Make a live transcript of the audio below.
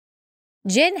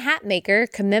Jen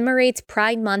Hatmaker commemorates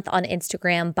Pride Month on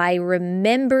Instagram by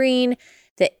remembering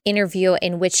the interview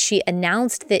in which she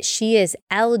announced that she is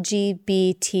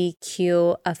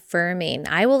LGBTQ affirming.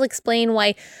 I will explain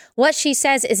why what she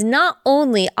says is not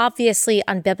only obviously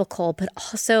unbiblical, but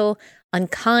also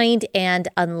unkind and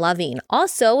unloving.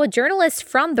 Also, a journalist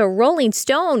from the Rolling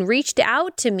Stone reached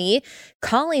out to me,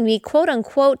 calling me quote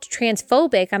unquote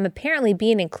transphobic. I'm apparently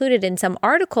being included in some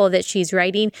article that she's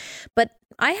writing, but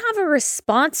I have a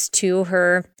response to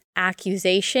her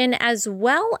accusation as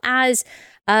well as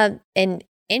an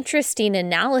interesting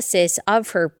analysis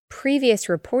of her previous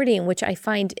reporting, which I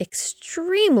find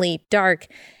extremely dark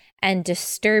and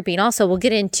disturbing. Also, we'll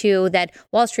get into that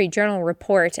Wall Street Journal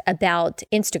report about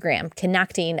Instagram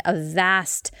connecting a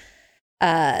vast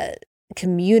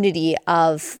community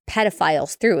of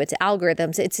pedophiles through its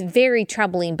algorithms. It's very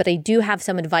troubling, but I do have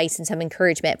some advice and some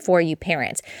encouragement for you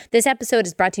parents. This episode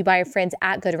is brought to you by our friends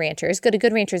at Good Ranchers. Go to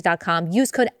goodranchers.com.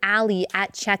 Use code Allie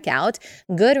at checkout.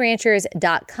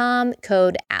 Goodranchers.com,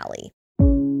 code Allie.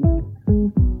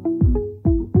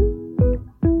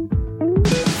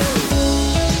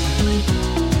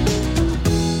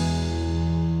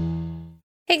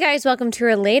 Hey guys, welcome to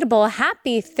Relatable.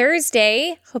 Happy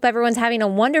Thursday. Hope everyone's having a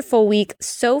wonderful week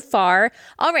so far.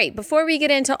 All right, before we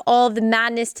get into all the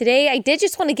madness today, I did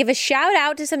just want to give a shout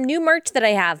out to some new merch that I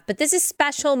have, but this is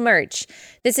special merch.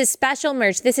 This is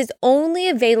only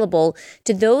available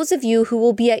to those of you who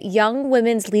will be at Young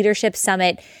Women's Leadership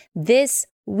Summit this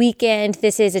weekend.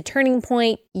 This is a Turning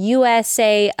Point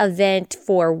USA event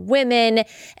for women.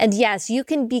 And yes, you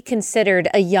can be considered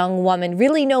a young woman,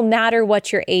 really no matter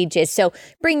what your age is. So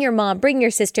bring your mom, bring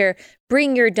your sister,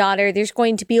 bring your daughter. There's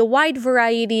going to be a wide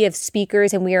variety of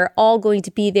speakers, and we are all going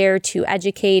to be there to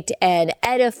educate and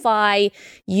edify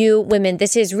you women.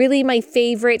 This is really my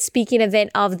favorite speaking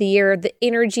event of the year. The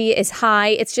energy is high.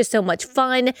 It's just so much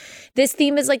fun. This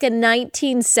theme is like a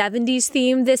 1970s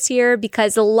theme this year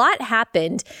because a lot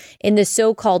happened in the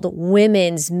so-called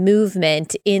women's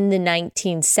movement in the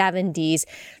 1970s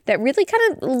that really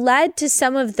kind of led to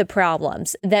some of the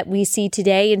problems that we see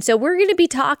today. And so we're going to be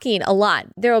talking a lot.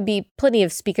 There will be plenty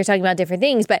of speakers talking about different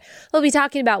things, but we'll be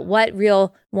talking about what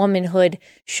real womanhood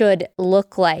should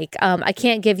look like. I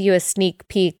can't give you a sneak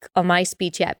peek on my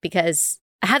speech yet because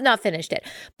I have not finished it,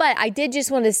 but I did just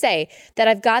want to say that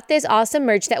I've got this awesome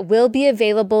merch that will be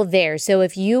available there. So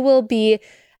if you will be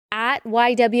at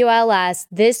YWLS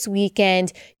this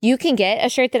weekend, you can get a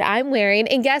shirt that I'm wearing.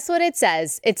 And guess what it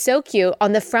says? It's so cute.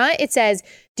 On the front, it says,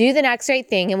 do the next right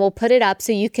thing. And we'll put it up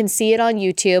so you can see it on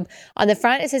YouTube. On the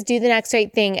front, it says, do the next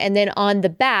right thing. And then on the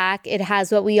back, it has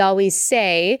what we always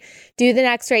say, do the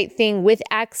next right thing with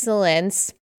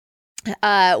excellence.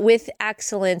 With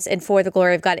excellence and for the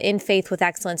glory of God, in faith with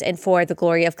excellence and for the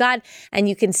glory of God. And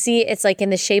you can see it's like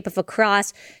in the shape of a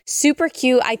cross. Super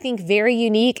cute. I think very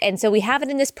unique. And so we have it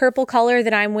in this purple color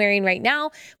that I'm wearing right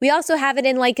now. We also have it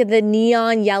in like the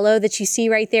neon yellow that you see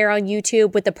right there on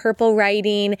YouTube with the purple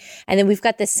writing. And then we've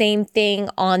got the same thing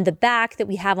on the back that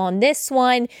we have on this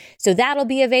one. So that'll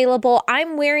be available.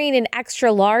 I'm wearing an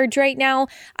extra large right now.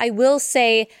 I will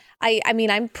say, I mean,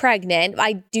 I'm pregnant.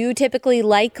 I do typically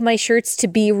like my shirts to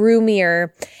be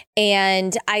roomier,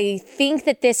 and I think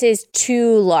that this is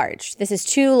too large. This is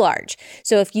too large.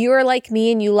 So if you are like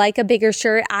me and you like a bigger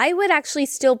shirt, I would actually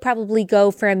still probably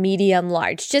go for a medium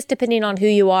large, just depending on who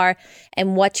you are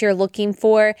and what you're looking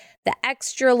for. The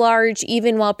extra large,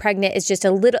 even while pregnant, is just a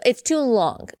little, it's too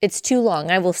long. It's too long.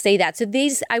 I will say that. So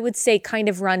these, I would say, kind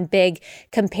of run big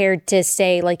compared to,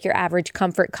 say, like your average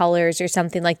comfort colors or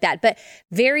something like that. But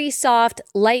very soft,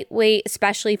 lightweight,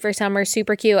 especially for summer,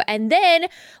 super cute. And then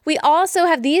we also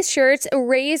have these shirts,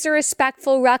 Raise a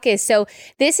Respectful Ruckus. So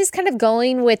this is kind of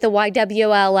going with the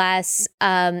YWLS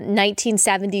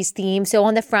 1970s theme. So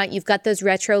on the front, you've got those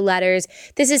retro letters.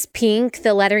 This is pink.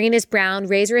 The lettering is brown.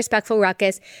 Raise a Respectful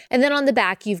Ruckus. And then on the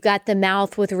back, you've got the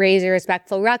mouth with Raise a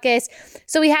Respectful Ruckus.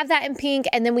 So we have that in pink,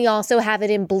 and then we also have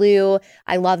it in blue.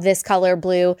 I love this color,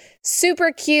 blue.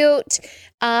 Super cute.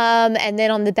 And then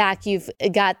on the back, you've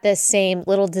got the same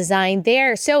little design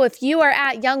there. So if you are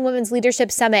at Young Women's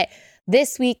Leadership Summit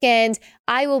this weekend,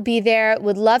 I will be there.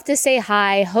 Would love to say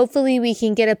hi. Hopefully we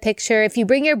can get a picture. If you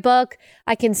bring your book,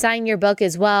 I can sign your book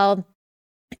as well.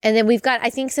 And then we've got, I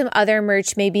think, some other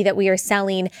merch maybe that we are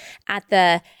selling at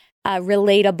the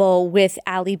Relatable with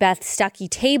Allie Beth Stuckey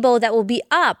table that will be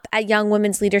up at Young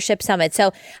Women's Leadership Summit.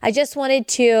 So I just wanted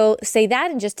to say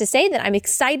that, and just to say that I'm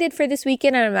excited for this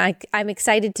weekend, and I'm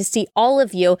excited to see all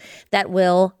of you that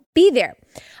will be there.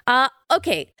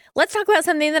 Okay, let's talk about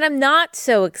something that I'm not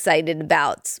so excited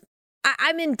about.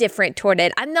 I'm indifferent toward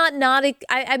it. I'm not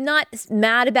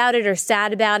mad about it or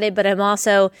sad about it, but I'm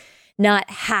also not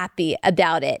happy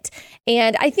about it.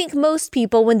 And I think most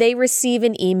people, when they receive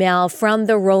an email from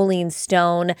the Rolling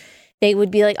Stone, they would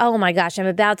be like, oh my gosh, I'm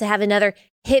about to have another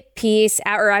hit piece,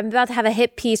 or I'm about to have a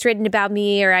hit piece written about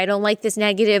me, or I don't like this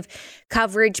negative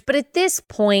coverage. But at this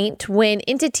point, when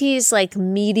entities like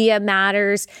Media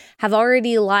Matters have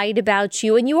already lied about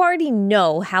you, and you already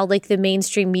know how like the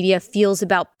mainstream media feels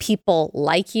about people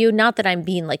like you, not that I'm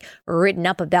being like written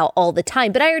up about all the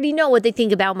time, but I already know what they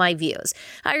think about my views.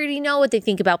 I already know what they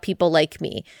think about people like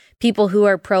me, people who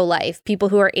are pro-life, people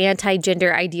who are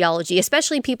anti-gender ideology,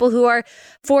 especially people who are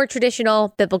for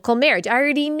traditional biblical marriage. I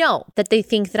already know that they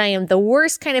think that I am the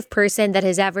worst kind of person that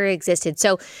has ever existed.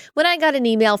 So when I got an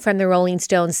email from the Rolling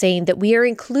Stone saying that we are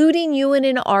including you in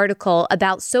an article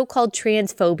about so-called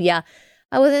transphobia,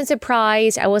 I wasn't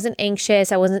surprised. I wasn't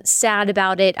anxious. I wasn't sad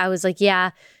about it. I was like,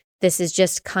 yeah, this is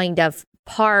just kind of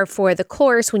par for the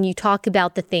course when you talk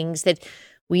about the things that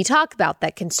we talk about,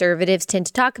 that conservatives tend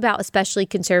to talk about, especially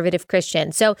conservative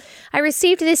Christians. So I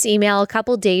received this email a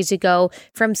couple days ago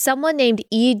from someone named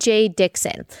E.J.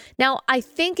 Dixon. Now, I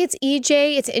think it's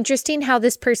E.J. It's interesting how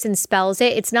this person spells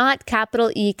it. It's not capital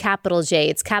E, capital J.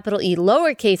 It's capital E,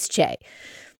 lowercase j.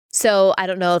 So I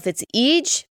don't know if it's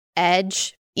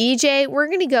Edge, E.J. We're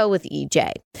going to go with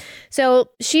E.J. So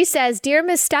she says, Dear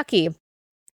Ms. Stuckey,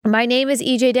 my name is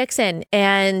E.J. Dixon,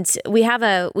 and we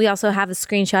also have a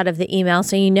screenshot of the email,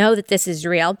 so you know that this is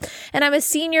real. And I'm a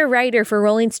senior writer for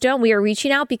Rolling Stone. We are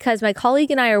reaching out because my colleague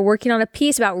and I are working on a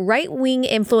piece about right-wing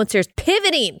influencers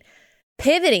pivoting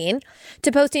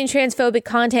to posting transphobic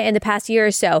content in the past year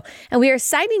or so. And we are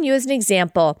citing you as an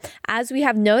example. As we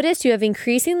have noticed, you have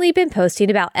increasingly been posting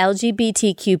about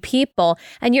LGBTQ people,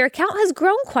 and your account has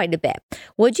grown quite a bit.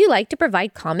 Would you like to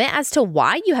provide comment as to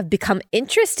why you have become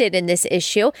interested in this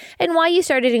issue and why you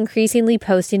started increasingly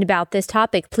posting about this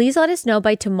topic? Please let us know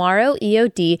by tomorrow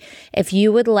EOD if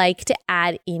you would like to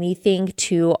add anything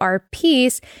to our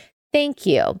piece. Thank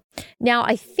you. Now,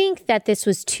 I think that this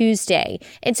was Tuesday.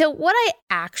 And so what I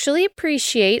actually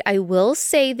appreciate, I will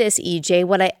say this, EJ,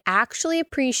 what I actually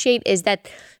appreciate is that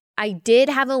I did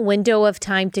have a window of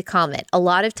time to comment. A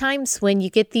lot of times when you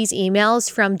get these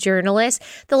emails from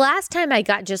journalists, the last time I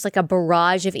got just like a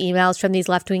barrage of emails from these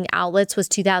left-wing outlets was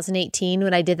 2018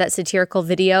 when I did that satirical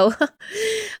video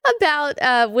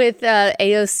about with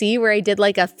AOC, where I did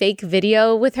like a fake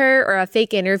video with her, or a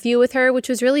fake interview with her, which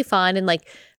was really fun and like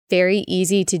very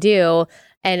easy to do.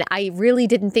 And I really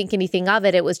didn't think anything of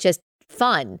it. It was just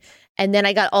fun. And then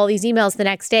I got all these emails the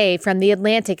next day from The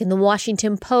Atlantic and The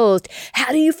Washington Post.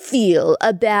 How do you feel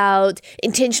about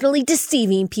intentionally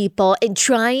deceiving people and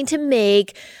trying to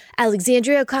make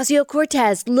Alexandria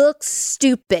Ocasio-Cortez look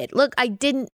stupid? Look, I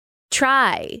didn't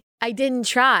try.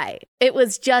 It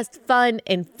was just fun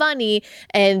and funny.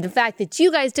 And the fact that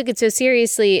you guys took it so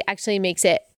seriously actually makes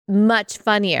it much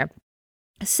funnier.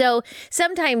 So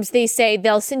sometimes they say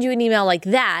they'll send you an email like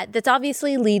that. That's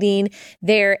obviously leading.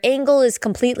 Their angle is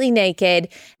completely naked.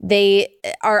 They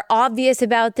are obvious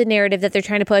about the narrative that they're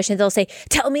trying to push. And they'll say,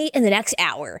 tell me in the next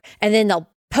hour. And then they'll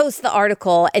post the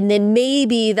article. And then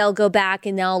maybe they'll go back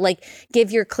and they'll like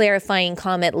give your clarifying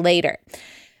comment later.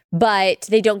 But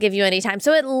they don't give you any time.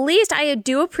 So at least I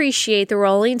do appreciate the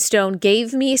Rolling Stone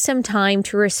gave me some time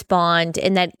to respond,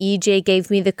 and that EJ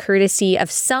gave me the courtesy of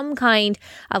some kind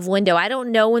of window. I don't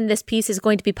know when this piece is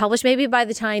going to be published. Maybe by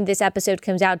the time this episode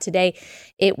comes out today,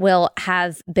 it will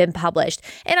have been published.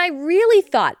 And I really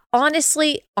thought,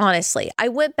 honestly, I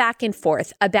went back and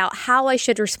forth about how I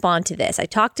should respond to this. I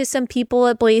talked to some people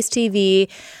at Blaze TV.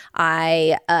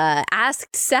 I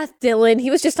asked Seth Dillon.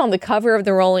 He was just on the cover of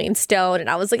the Rolling Stone. And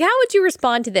I was like, how would you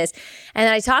respond to this? And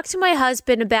I talked to my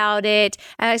husband about it.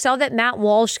 And I saw that Matt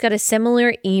Walsh got a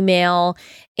similar email.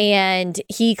 And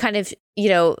he kind of,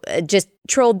 just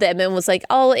trolled them and was like,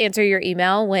 I'll answer your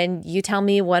email when you tell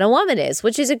me what a woman is,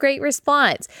 which is a great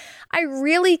response. I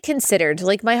really considered,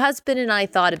 like my husband and I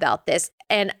thought about this,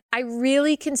 and I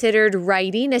really considered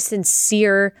writing a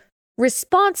sincere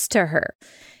response to her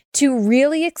to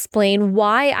really explain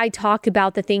why I talk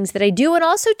about the things that I do, and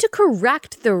also to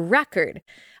correct the record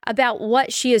about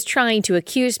what she is trying to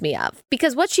accuse me of.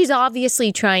 Because what she's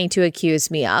obviously trying to accuse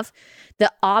me of,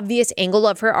 the obvious angle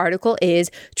of her article, is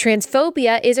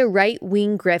transphobia is a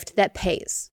right-wing grift that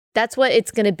pays. That's what it's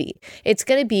going to be. It's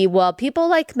going to be, well, people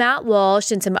like Matt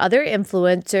Walsh and some other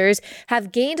influencers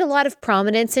have gained a lot of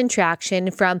prominence and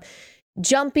traction from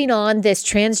jumping on this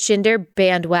transgender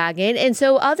bandwagon. And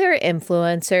so other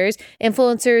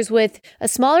influencers with a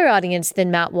smaller audience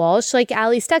than Matt Walsh, like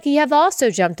Ali Stuckey, have also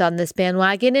jumped on this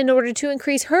bandwagon in order to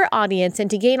increase her audience and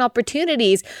to gain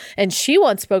opportunities. And she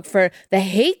once spoke for the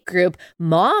hate group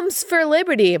Moms for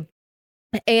Liberty.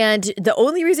 And the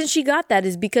only reason she got that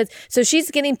is because, so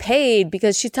she's getting paid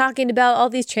because she's talking about all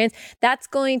these trans, that's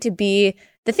going to be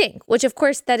the thing, which of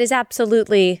course that is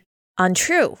absolutely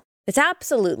untrue. It's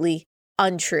absolutely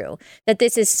untrue that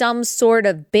this is some sort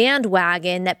of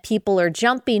bandwagon that people are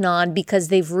jumping on because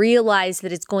they've realized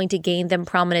that it's going to gain them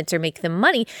prominence or make them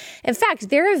money. In fact,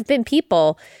 there have been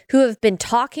people who have been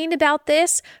talking about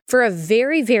this for a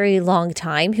very, very long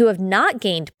time, who have not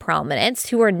gained prominence,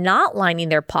 who are not lining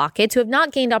their pockets, who have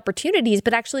not gained opportunities,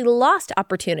 but actually lost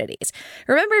opportunities.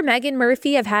 Remember Megan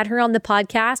Murphy? I've had her on the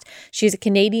podcast. She's a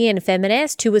Canadian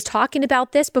feminist who was talking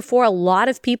about this before a lot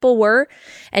of people were,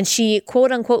 and she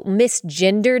quote unquote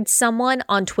misgendered someone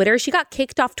on Twitter. She got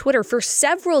kicked off Twitter for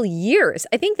several years.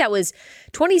 I think that was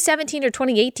 2017 or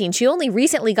 2018. She only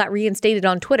recently got reinstated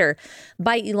on Twitter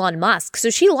by Elon Musk. So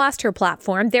she lost her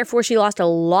platform. Therefore, she lost a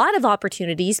lot of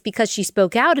opportunities because she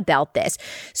spoke out about this.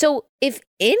 So if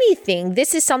anything,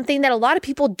 this is something that a lot of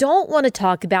people don't want to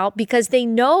talk about because they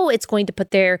know it's going to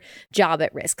put their job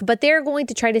at risk. But they're going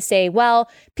to try to say, well,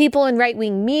 people in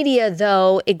right-wing media,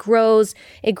 though, it grows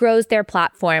their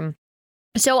platform.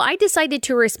 So I decided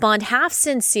to respond half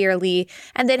sincerely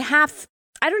and then half,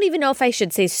 I don't even know if I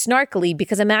should say snarkily,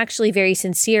 because I'm actually very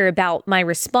sincere about my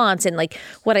response and like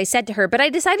what I said to her. But I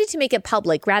decided to make it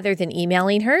public rather than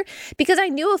emailing her because I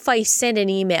knew if I sent an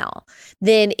email,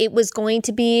 then it was going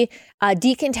to be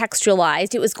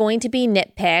decontextualized. It was going to be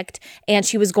nitpicked, and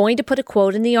she was going to put a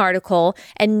quote in the article,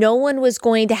 and no one was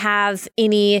going to have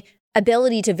any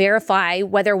ability to verify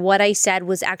whether what I said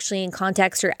was actually in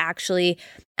context or actually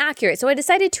accurate. So I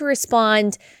decided to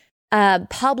respond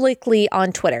publicly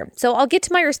on Twitter. So I'll get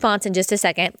to my response in just a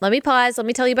second. Let me pause. Let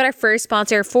me tell you about our first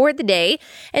sponsor for the day,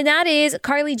 and that is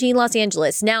Carly Jean Los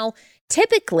Angeles. Now,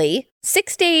 typically,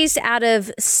 6 days out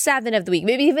of 7 of the week,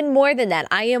 maybe even more than that,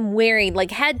 I am wearing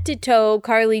like head to toe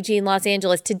Carly Jean Los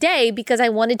Angeles today because I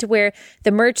wanted to wear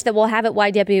the merch that we'll have at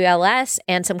YWLS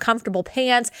and some comfortable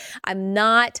pants. I'm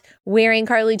not wearing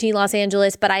Carly Jean Los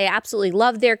Angeles, but I absolutely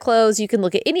love their clothes. You can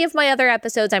look at any of my other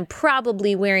episodes. I'm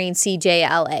probably wearing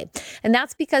CJLA. And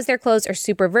that's because their clothes are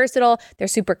super versatile. They're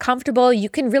super comfortable. You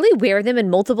can really wear them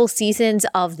in multiple seasons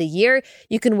of the year.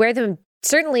 You can wear them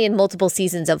certainly in multiple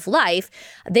seasons of life.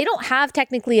 They don't have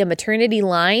technically a maternity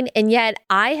line, and yet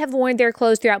I have worn their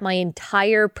clothes throughout my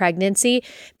entire pregnancy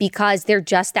because they're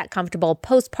just that comfortable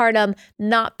postpartum,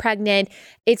 not pregnant.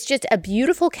 It's just a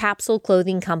beautiful capsule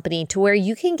clothing company to where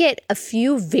you can get a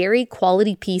few very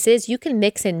quality pieces. You can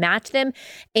mix and match them,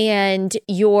 and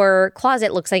your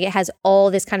closet looks like it has all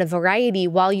this kind of variety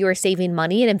while you are saving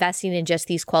money and investing in just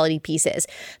these quality pieces.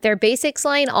 Their basics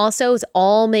line also is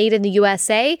all made in the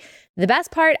USA. The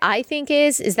best part, I think,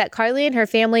 is that Carly and her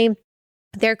family,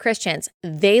 they're Christians.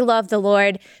 They love the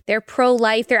Lord. They're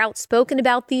pro-life. They're outspoken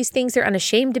about these things. They're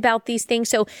unashamed about these things.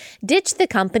 So ditch the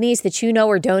companies that you know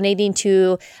are donating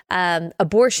to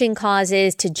abortion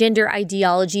causes, to gender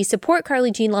ideology. Support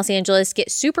Carly Jean Los Angeles.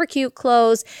 Get super cute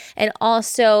clothes and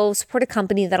also support a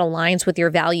company that aligns with your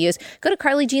values. Go to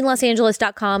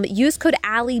carlyjeanlosangeles.com. Use code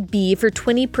AllieB for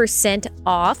 20%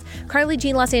 off.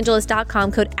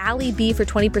 carlyjeanlosangeles.com. Code AllieB for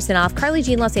 20% off.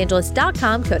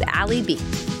 carlyjeanlosangeles.com. Code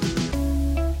AllieB.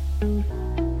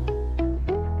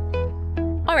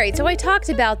 All right, so I talked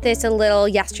about this a little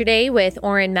yesterday with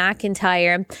Orrin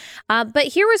McIntyre, but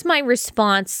here was my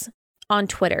response on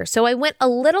Twitter. So I went a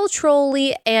little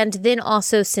trolly and then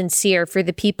also sincere for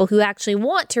the people who actually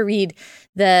want to read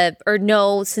or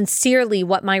know sincerely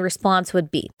what my response would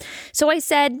be. So I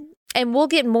said, and we'll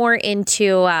get more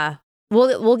into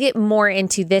We'll get more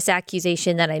into this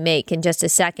accusation that I make in just a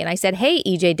second. I said, hey,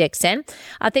 EJ Dixon,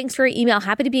 thanks for your email.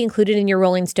 Happy to be included in your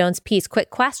Rolling Stones piece. Quick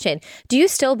question. Do you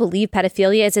still believe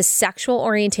pedophilia is a sexual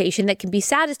orientation that can be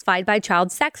satisfied by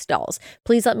child sex dolls?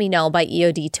 Please let me know by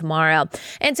EOD tomorrow.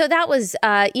 And so that was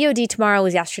EOD tomorrow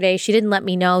was yesterday. She didn't let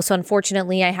me know. So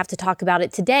unfortunately, I have to talk about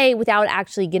it today without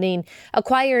actually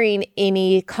acquiring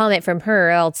any comment from her,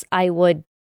 or else I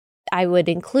would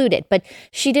include it. But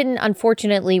she didn't,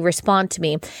 unfortunately, respond to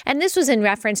me. And this was in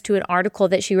reference to an article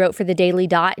that she wrote for the Daily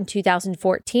Dot in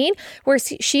 2014, where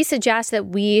she suggests that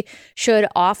we should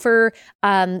offer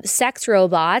sex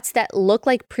robots that look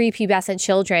like prepubescent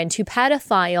children to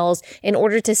pedophiles in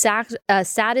order to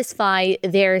satisfy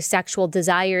their sexual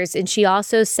desires. And she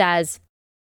also says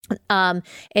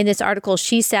In this article,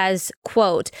 she says,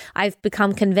 quote, "I've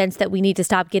become convinced that we need to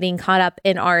stop getting caught up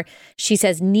in our," she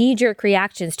says, "knee-jerk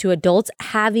reactions to adults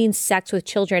having sex with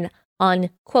children,"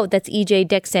 unquote. That's E.J.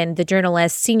 Dixon, the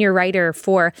journalist, senior writer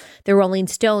for the Rolling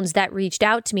Stones, that reached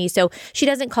out to me. So she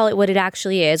doesn't call it what it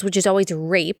actually is, which is always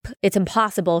rape. It's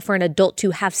impossible for an adult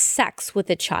to have sex with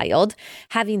a child.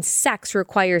 Having sex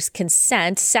requires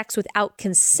consent. Sex without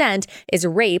consent is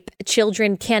rape.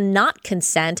 Children cannot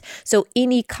consent. So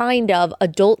any kind of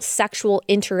adult sexual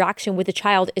interaction with a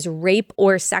child is rape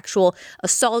or sexual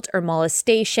assault or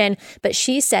molestation. But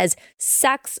she says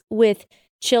sex with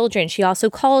children. She also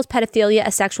calls pedophilia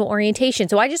a sexual orientation.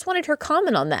 So I just wanted her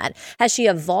comment on that. Has she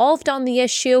evolved on the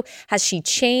issue? Has she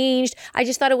changed? I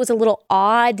just thought it was a little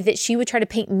odd that she would try to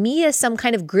paint me as some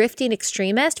kind of grifting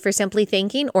extremist for simply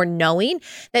thinking or knowing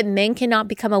that men cannot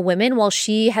become a woman, while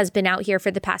she has been out here for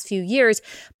the past few years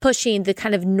pushing the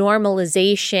kind of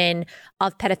normalization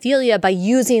of pedophilia by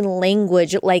using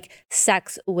language like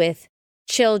sex with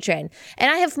children. And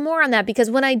I have more on that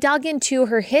because when I dug into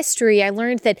her history, I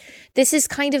learned that this is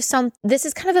kind of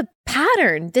a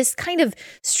pattern, this kind of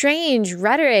strange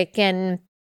rhetoric and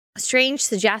strange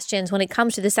suggestions when it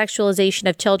comes to the sexualization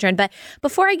of children. But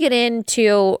before I get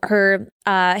into her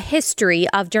history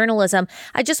of journalism,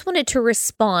 I just wanted to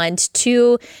respond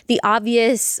to the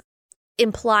obvious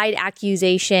implied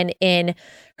accusation in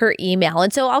her email.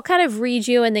 And so I'll kind of read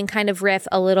you and then kind of riff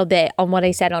a little bit on what I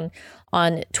said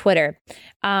on Twitter.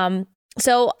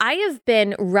 So I have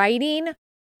been writing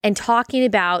and talking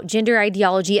about gender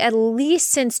ideology at least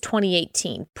since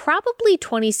 2018, probably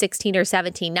 2016 or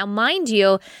 17. Now, mind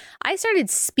you, I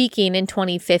started speaking in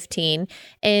 2015.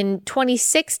 In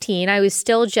 2016, I was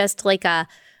still just like a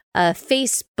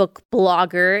Facebook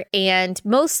blogger, and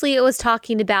mostly it was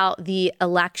talking about the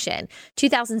election.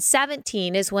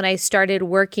 2017 is when I started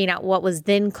working at what was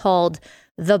then called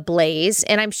The Blaze.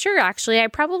 And I'm sure actually I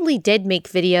probably did make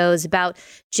videos about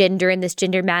gender and this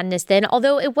gender madness then,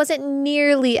 although it wasn't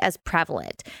nearly as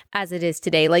prevalent as it is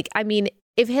today. Like, I mean,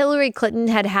 if Hillary Clinton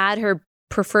had had her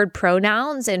preferred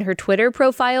pronouns in her Twitter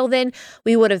profile, then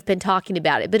we would have been talking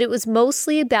about it. But it was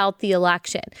mostly about the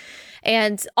election.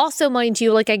 And also, mind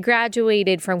you, like I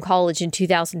graduated from college in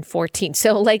 2014.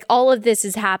 So like all of this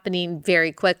is happening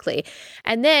very quickly.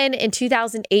 And then in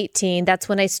 2018, that's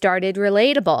when I started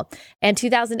Relatable. And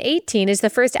 2018 is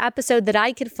the first episode that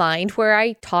I could find where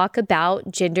I talk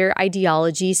about gender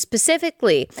ideology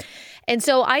specifically. And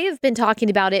so I have been talking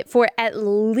about it for at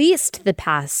least the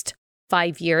past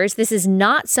 5 years. This is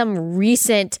not some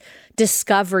recent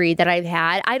discovery that I've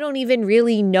had. I don't even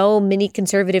really know many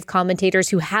conservative commentators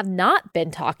who have not been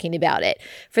talking about it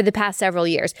for the past several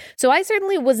years. So I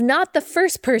certainly was not the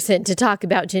first person to talk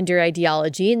about gender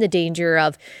ideology and the danger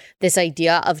of this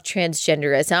idea of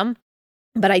transgenderism.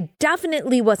 But I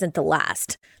definitely wasn't the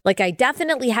last. Like, I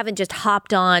definitely haven't just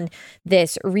hopped on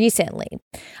this recently.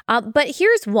 But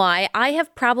here's why I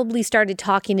have probably started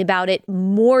talking about it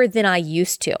more than I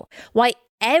used to. Why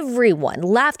everyone,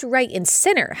 left, right, and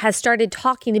center, has started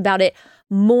talking about it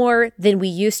more than we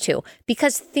used to.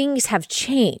 Because things have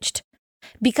changed.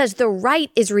 Because the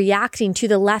right is reacting to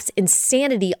the left's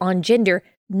insanity on gender,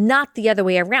 not the other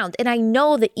way around. And I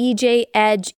know that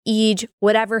EJ,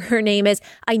 whatever her name is,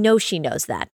 I know she knows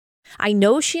that. I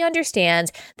know she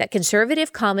understands that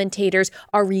conservative commentators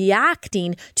are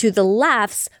reacting to the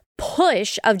left's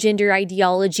push of gender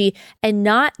ideology and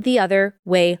not the other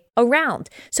way around.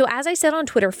 So as I said on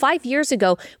Twitter, 5 years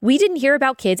ago, we didn't hear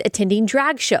about kids attending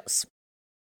drag shows.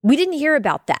 We didn't hear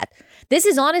about that. This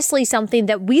is honestly something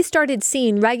that we started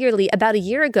seeing regularly about a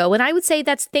year ago, and I would say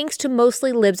that's thanks to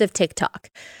mostly libs of TikTok.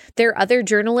 There are other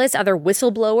journalists, other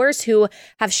whistleblowers who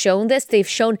have shown this. They've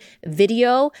shown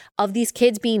video of these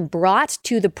kids being brought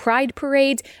to the pride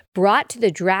parades, brought to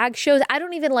the drag shows. I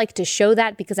don't even like to show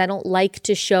that because I don't like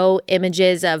to show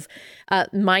images of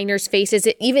minors' faces,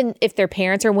 even if their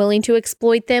parents are willing to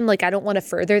exploit them. Like, I don't want to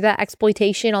further that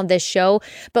exploitation on this show.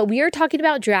 But we are talking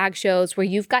about drag shows where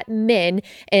you've got men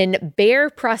in bare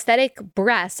prosthetic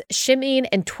breasts shimmying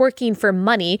and twerking for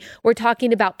money. We're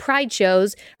talking about pride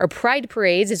shows or pride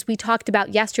parades, as we talked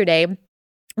about yesterday,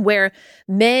 where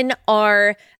men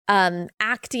are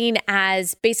acting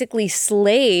as basically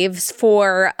slaves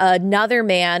for another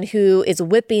man who is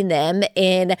whipping them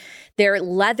in their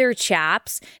leather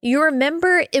chaps. You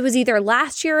remember it was either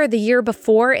last year or the year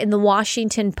before in the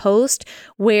Washington Post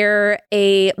where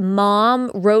a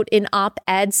mom wrote an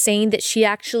op-ed saying that she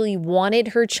actually wanted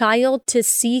her child to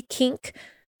see kink.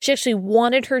 She actually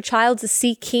wanted her child to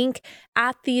see kink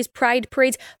at these pride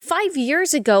parades. 5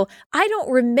 years ago, I don't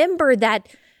remember that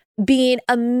being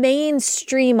a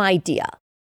mainstream idea.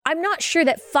 I'm not sure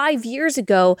that 5 years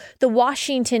ago, the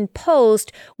Washington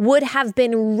Post would have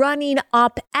been running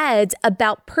op-eds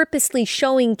about purposely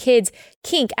showing kids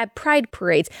kink at pride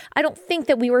parades. I don't think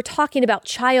that we were talking about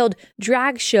child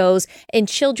drag shows and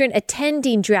children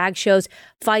attending drag shows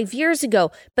 5 years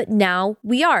ago, but now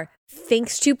we are,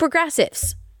 thanks to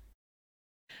progressives.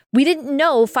 We didn't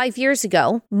know 5 years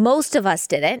ago. Most of us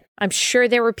didn't. I'm sure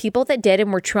there were people that did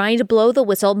and were trying to blow the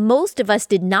whistle. Most of us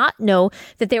did not know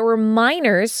that there were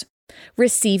minors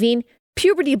receiving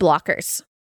puberty blockers.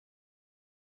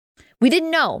 We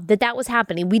didn't know that that was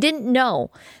happening. We didn't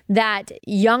know that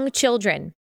young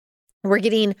children were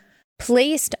getting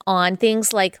placed on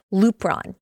things like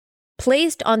Lupron,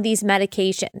 placed on these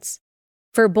medications.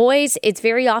 For boys, it's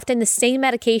very often the same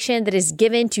medication that is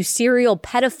given to serial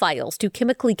pedophiles to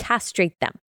chemically castrate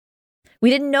them. We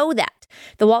didn't know that.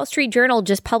 The Wall Street Journal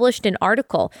just published an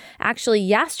article, actually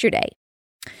yesterday,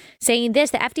 saying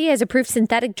this: the FDA has approved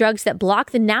synthetic drugs that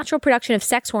block the natural production of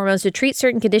sex hormones to treat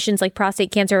certain conditions like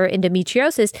prostate cancer or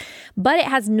endometriosis, but it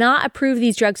has not approved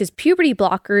these drugs as puberty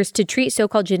blockers to treat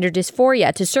so-called gender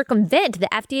dysphoria. To circumvent the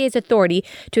FDA's authority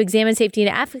to examine safety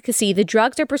and efficacy, the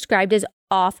drugs are prescribed as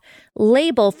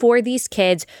off-label for these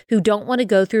kids who don't want to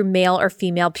go through male or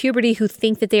female puberty, who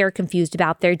think that they are confused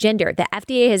about their gender. The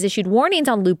FDA has issued warnings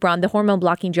on Lupron, the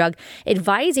hormone-blocking drug,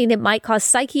 advising it might cause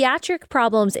psychiatric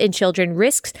problems in children,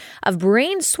 risks of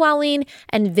brain swelling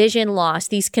and vision loss.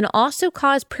 These can also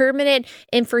cause permanent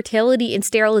infertility and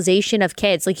sterilization of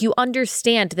kids. Like, you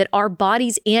understand that our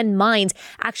bodies and minds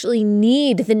actually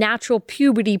need the natural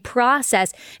puberty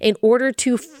process in order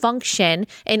to function,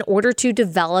 in order to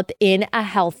develop in a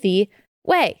healthy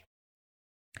way.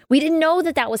 We didn't know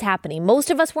that that was happening. Most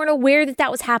of us weren't aware that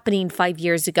that was happening 5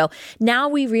 years ago. Now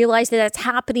we realize that that's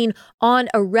happening on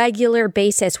a regular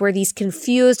basis, where these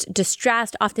confused,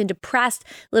 distressed, often depressed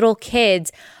little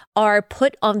kids are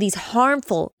put on these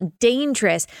harmful,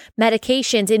 dangerous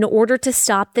medications in order to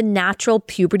stop the natural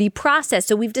puberty process.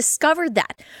 So we've discovered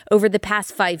that over the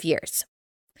past 5 years.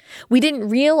 We didn't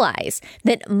realize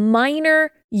that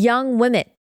minor young women,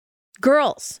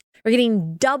 girls, are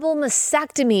getting double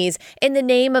mastectomies in the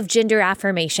name of gender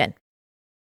affirmation.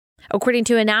 According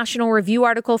to a National Review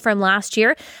article from last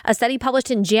year, a study published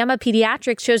in JAMA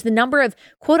Pediatrics shows the number of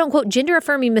quote-unquote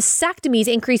gender-affirming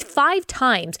mastectomies increased 5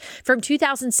 times from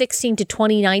 2016 to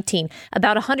 2019,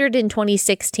 about 100 in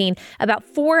 2016, about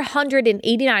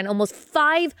 489, almost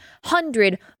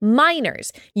 500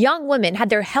 minors, young women,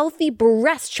 had their healthy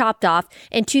breasts chopped off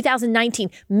in 2019.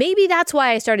 Maybe that's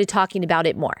why I started talking about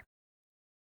it more.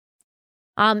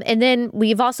 And then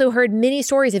we've also heard many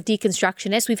stories of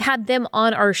deconstructionists. We've had them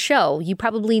on our show. You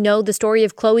probably know the story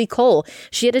of Chloe Cole.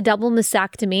 She had a double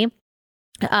mastectomy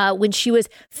when she was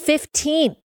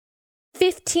 15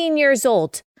 years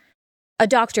old. A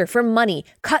doctor, for money,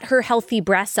 cut her healthy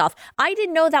breasts off. I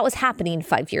didn't know that was happening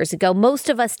 5 years ago. Most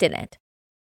of us didn't.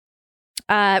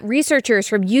 Researchers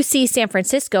from UC San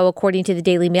Francisco, according to the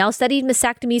Daily Mail, studied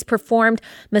mastectomies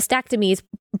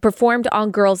performed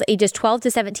on girls ages 12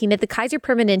 to 17 at the Kaiser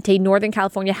Permanente Northern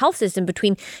California Health System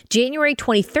between January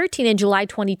 2013 and July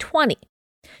 2020.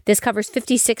 This covers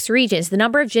 56 regions. The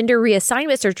number of gender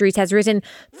reassignment surgeries has risen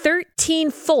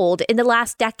 13-fold in the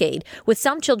last decade, with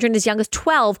some children as young as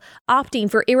 12 opting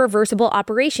for irreversible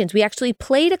operations. We actually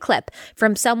played a clip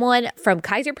from someone from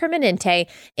Kaiser Permanente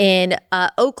in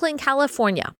Oakland,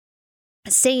 California,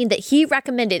 saying that he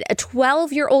recommended a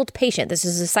 12-year-old patient, this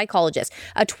is a psychologist,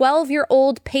 a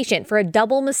 12-year-old patient for a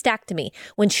double mastectomy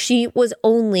when she was a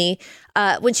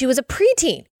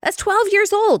preteen. That's 12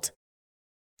 years old.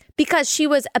 Because she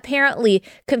was apparently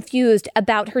confused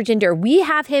about her gender. We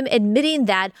have him admitting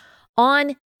that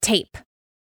on tape.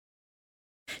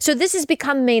 So this has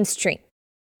become mainstream.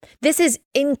 This is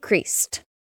increased.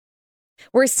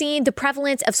 We're seeing the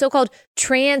prevalence of so-called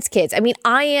trans kids. I mean,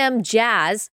 I Am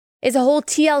Jazz is a whole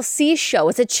TLC show.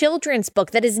 It's a children's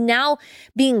book that is now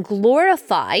being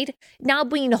glorified, now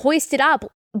being hoisted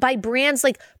up by brands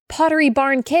like Pottery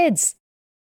Barn Kids.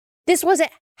 This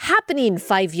wasn't happening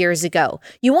 5 years ago.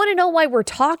 You want to know why we're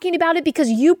talking about it? Because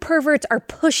you perverts are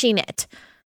pushing it.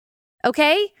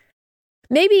 Okay?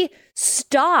 Maybe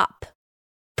stop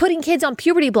putting kids on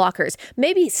puberty blockers.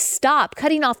 Maybe stop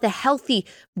cutting off the healthy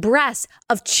breasts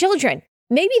of children.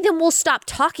 Maybe then we'll stop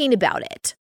talking about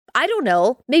it. I don't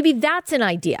know. Maybe that's an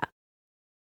idea.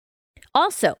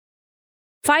 Also,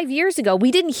 5 years ago, we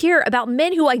didn't hear about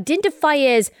men who identify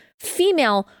as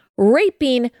female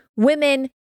raping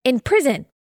women in prison.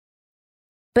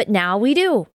 But now we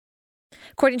do.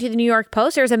 According to the New York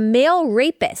Post, there's a male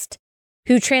rapist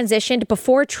who transitioned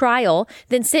before trial,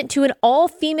 then sent to an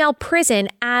all-female prison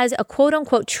as a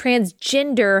quote-unquote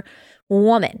transgender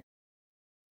woman.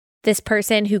 This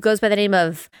person who goes by the name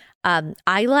of Isla,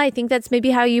 I think that's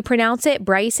maybe how you pronounce it,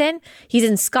 Bryson. He's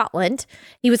in Scotland.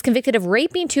 He was convicted of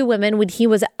raping 2 women when he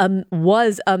was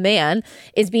a man,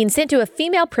 is being sent to a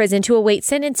female prison to await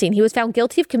sentencing. He was found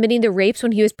guilty of committing the rapes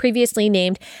when he was previously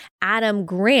named Adam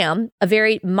Graham, a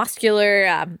very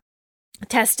muscular,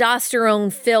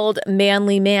 testosterone-filled,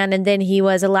 manly man, and then he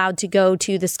was allowed to go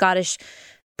to the Scottish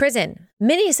prison.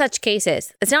 Many such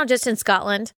cases. It's not just in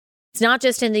Scotland. It's not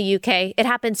just in the UK. It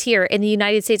happens here in the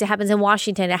United States. It happens in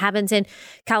Washington. It happens in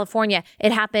California.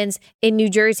 It happens in New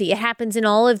Jersey. It happens in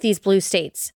all of these blue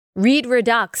states. Read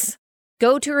Redux.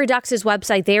 Go to Redux's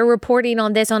website. They are reporting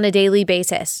on this on a daily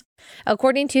basis.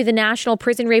 According to the National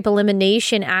Prison Rape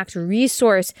Elimination Act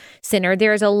Resource Center,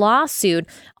 there is a lawsuit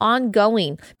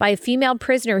ongoing by a female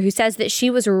prisoner who says that she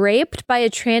was raped by a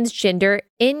transgender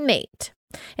inmate.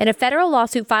 In a federal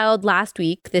lawsuit filed last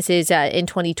week, this is in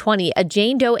 2020, a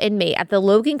Jane Doe inmate at the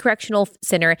Logan Correctional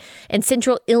Center in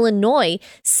Central Illinois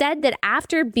said that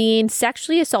after being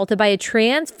sexually assaulted by a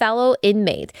trans fellow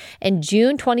inmate in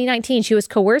June 2019, she was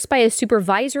coerced by a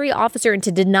supervisory officer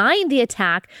into denying the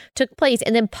attack took place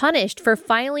and then punished for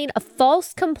filing a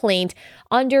false complaint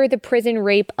under the Prison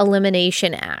Rape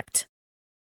Elimination Act.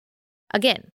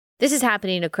 Again, this is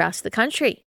happening across the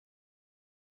country.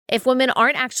 If women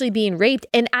aren't actually being raped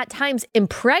and at times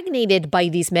impregnated by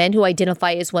these men who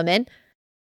identify as women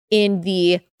in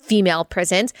the female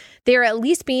prisons, they're at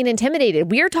least being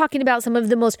intimidated. We are talking about some of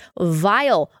the most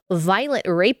vile, violent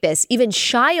rapists, even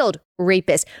child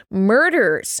rapists,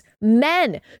 murderers,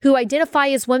 men who identify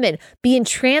as women being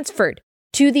transferred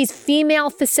to these female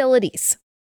facilities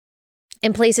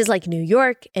in places like New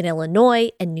York and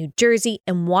Illinois and New Jersey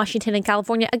and Washington and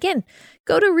California. Again,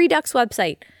 go to Redux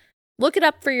website. Look it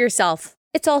up for yourself.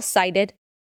 It's all cited.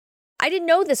 I didn't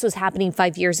know this was happening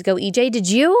 5 years ago, EJ. Did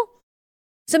you?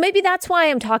 So maybe that's why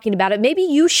I'm talking about it. Maybe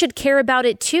you should care about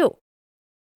it too.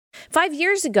 5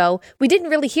 years ago, we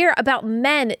didn't really hear about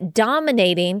men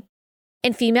dominating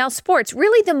in female sports.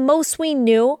 Really, the most we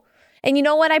knew, and you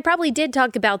know what? I probably did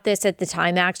talk about this at the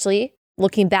time, actually.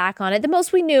 Looking back on it, the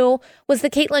most we knew was the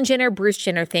Caitlyn Jenner, Bruce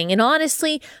Jenner thing. And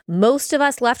honestly, most of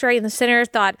us left, right, and the center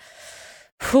thought,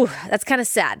 whew, that's kind of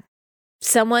sad.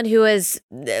 Someone who is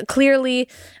clearly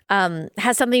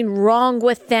has something wrong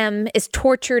with them, is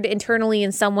tortured internally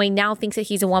in some way, now thinks that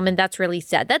he's a woman. That's really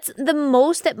sad. That's the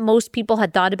most that most people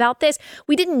had thought about this.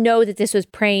 We didn't know that this was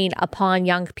preying upon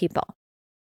young people.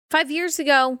 5 years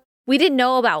ago, we didn't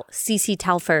know about CeCe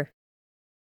Telfer,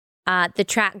 the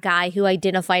track guy who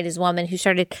identified as woman, who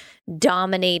started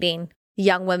dominating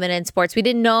young women in sports. We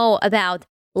didn't know about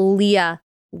Leah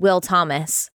Will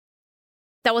Thomas.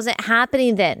 That wasn't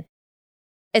happening then,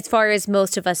 as far as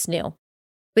most of us knew.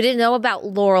 We didn't know about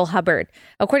Laurel Hubbard.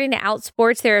 According to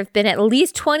Outsports, there have been at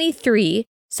least 23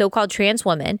 so-called trans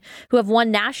women who have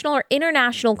won national or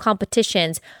international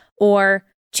competitions or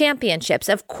championships.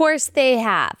 Of course they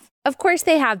have. Of course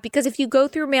they have, because if you go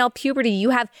through male puberty, you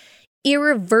have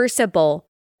irreversible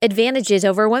advantages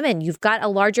over women. You've got a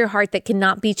larger heart that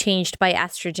cannot be changed by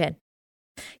estrogen.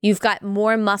 You've got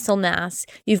more muscle mass.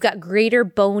 You've got greater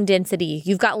bone density.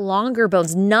 You've got longer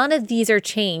bones. None of these are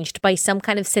changed by some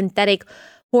kind of synthetic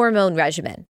hormone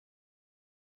regimen.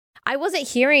 I wasn't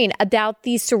hearing about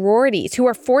these sororities who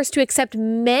are forced to accept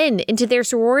men into their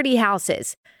sorority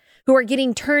houses, who are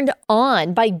getting turned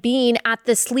on by being at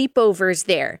the sleepovers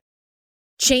there,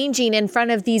 changing in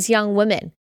front of these young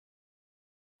women.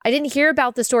 I didn't hear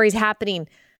about the stories happening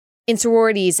in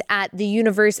sororities at the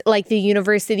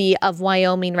University of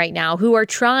Wyoming right now, who are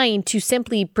trying to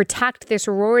simply protect their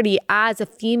sorority as a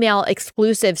female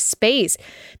exclusive space.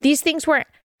 These things weren't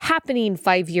happening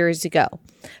 5 years ago.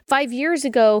 5 years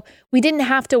ago, we didn't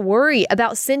have to worry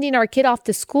about sending our kid off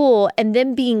to school and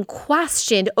then being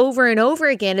questioned over and over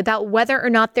again about whether or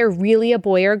not they're really a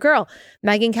boy or a girl.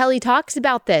 Megyn Kelly talks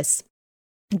about this,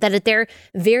 that at their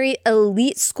very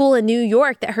elite school in New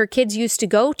York that her kids used to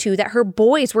go to, that her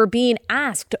boys were being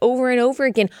asked over and over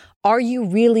again, are you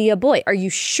really a boy? Are you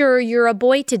sure you're a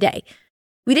boy today?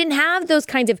 We didn't have those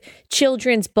kinds of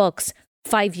children's books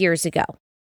 5 years ago.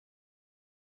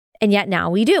 And yet now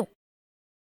we do.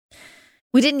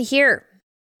 We didn't hear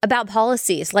about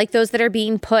policies like those that are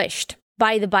being pushed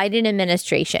by the Biden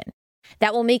administration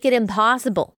that will make it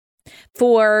impossible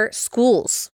for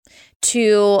schools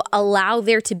to allow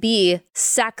there to be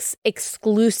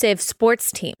sex-exclusive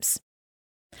sports teams.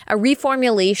 A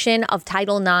reformulation of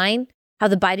Title IX, how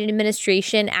the Biden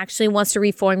administration actually wants to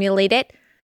reformulate it,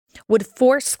 would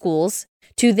force schools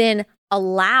to then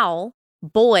allow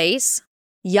boys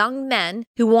young men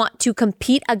who want to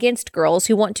compete against girls,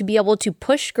 who want to be able to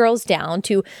push girls down,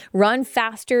 to run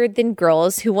faster than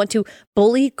girls, who want to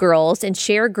bully girls and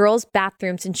share girls'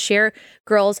 bathrooms and share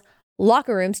girls'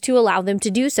 locker rooms to allow them to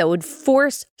do so, would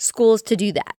force schools to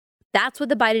do that. That's what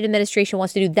the Biden administration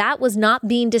wants to do. That was not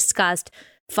being discussed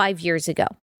 5 years ago.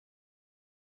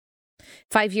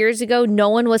 5 years ago, no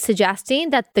one was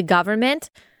suggesting that the government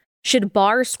should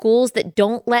bar schools that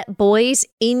don't let boys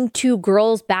into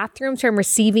girls' bathrooms from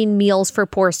receiving meals for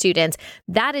poor students.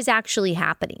 That is actually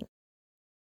happening.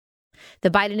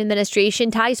 The Biden administration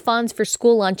ties funds for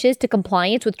school lunches to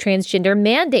compliance with transgender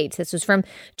mandates. This was from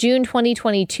June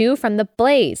 2022 from The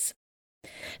Blaze.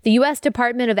 The U.S.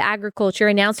 Department of Agriculture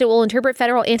announced it will interpret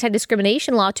federal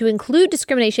anti-discrimination law to include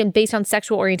discrimination based on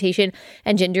sexual orientation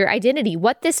and gender identity.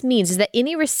 What this means is that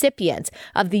any recipients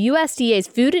of the USDA's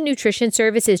Food and Nutrition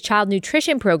Services child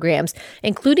nutrition programs,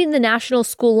 including the National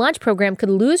School Lunch Program, could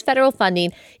lose federal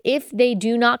funding if they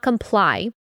do not comply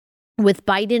with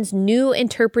Biden's new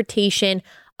interpretation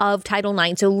of Title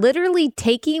IX. So literally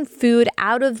taking food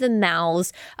out of the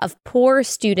mouths of poor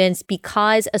students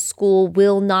because a school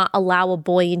will not allow a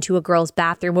boy into a girl's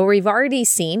bathroom. Well, we've already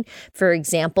seen, for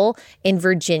example, in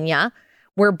Virginia,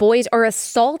 where boys are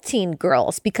assaulting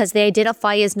girls because they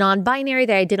identify as non-binary,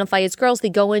 they identify as girls, they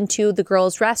go into the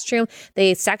girls' restroom,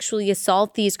 they sexually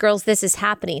assault these girls. This is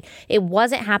happening. It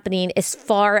wasn't happening, as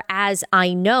far as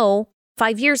I know,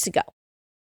 5 years ago.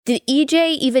 Did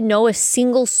EJ even know a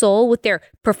single soul with their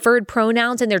preferred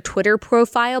pronouns in their Twitter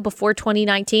profile before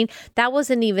 2019? That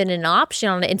wasn't even an option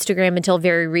on Instagram until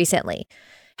very recently.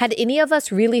 Had any of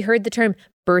us really heard the term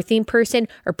birthing person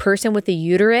or person with a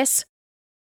uterus?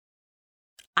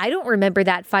 I don't remember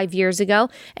that 5 years ago.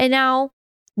 And now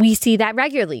we see that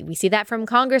regularly. We see that from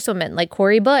congresswomen like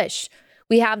Cori Bush.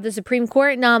 We have the Supreme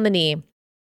Court nominee,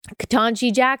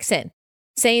 Ketanji Jackson,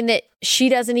 saying that she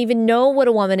doesn't even know what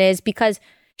a woman is because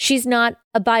she's not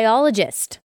a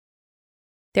biologist.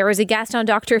 There was a guest on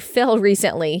Dr. Phil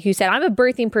recently who said, I'm a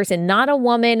birthing person, not a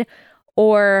woman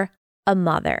or a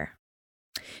mother.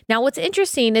 Now, what's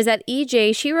interesting is that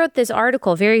EJ, she wrote this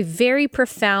article, very, very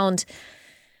profound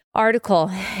article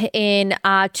in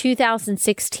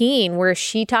 2016, where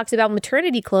she talks about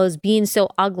maternity clothes being so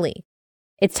ugly.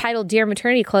 It's titled, Dear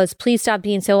Maternity Clothes, Please Stop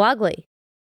Being So Ugly.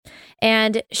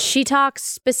 And she talks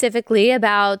specifically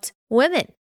about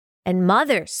women and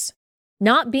mothers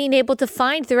not being able to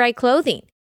find the right clothing.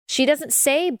 She doesn't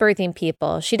say birthing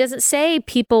people. She doesn't say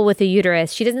people with a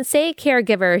uterus. She doesn't say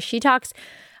caregivers. She talks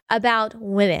about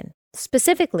women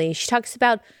specifically. She talks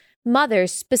about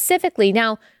mothers specifically.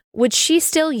 Now, would she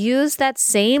still use that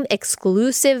same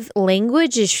exclusive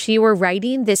language if she were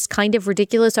writing this kind of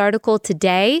ridiculous article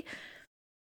today?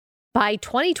 By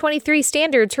 2023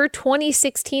 standards, her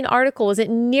 2016 article wasn't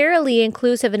nearly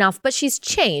inclusive enough, but she's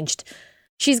changed.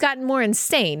 She's gotten more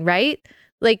insane, right?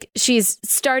 Like, she's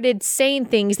started saying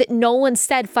things that no one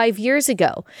said 5 years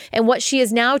ago. And what she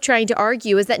is now trying to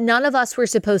argue is that none of us were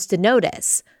supposed to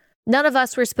notice. None of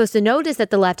us were supposed to notice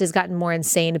that the left has gotten more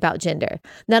insane about gender.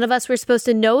 None of us were supposed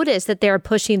to notice that they're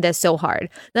pushing this so hard.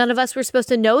 None of us were supposed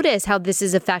to notice how this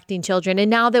is affecting children.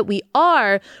 And now that we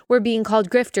are, we're being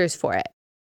called grifters for it.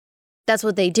 That's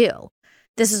what they do.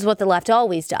 This is what the left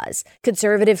always does.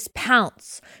 Conservatives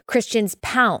pounce. Christians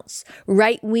pounce.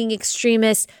 Right-wing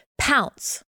extremists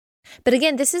pounce. But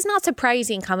again, this is not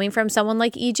surprising coming from someone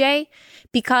like EJ,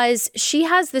 because she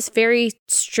has this very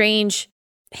strange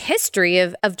history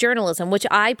of journalism, which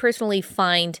I personally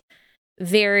find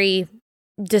very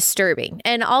disturbing.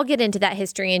 And I'll get into that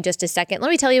history in just a second.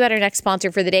 Let me tell you about our next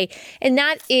sponsor for the day, and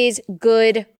that is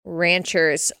Good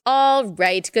Ranchers. All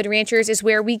right, Good Ranchers is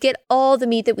where we get all the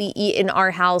meat that we eat in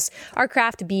our house, our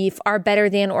craft beef, our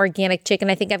better than organic chicken.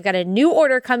 I think I've got a new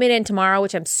order coming in tomorrow,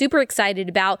 which I'm super excited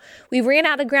about. We ran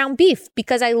out of ground beef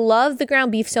because I love the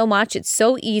ground beef so much. It's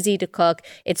so easy to cook.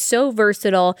 It's so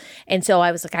versatile. And so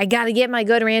I was like, I got to get my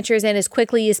Good Ranchers in as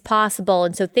quickly as possible.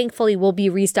 And so thankfully we'll be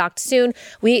restocked soon.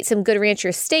 We ate some Good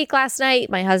Ranchers steak last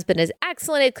night. My husband is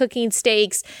excellent at cooking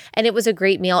steaks, and it was a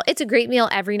great meal. It's a great meal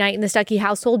every night in the Stuckey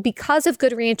household because of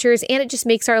Good Ranchers, and it just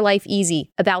makes our life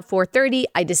easy. About 4:30,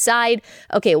 I decide,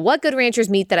 okay, what Good Ranchers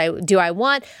meat that I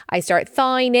want? I start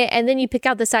thawing it, and then you pick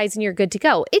out the sides and you're good to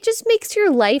go. It just makes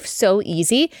your life so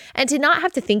easy, and to not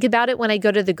have to think about it when I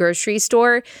go to the grocery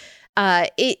store,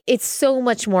 it's so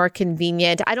much more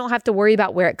convenient. I don't have to worry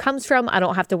about where it comes from. I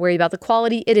don't have to worry about the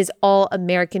quality. It is all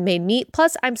American-made meat.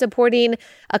 Plus, I'm supporting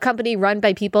a company run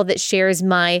by people that shares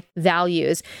my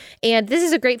values. And this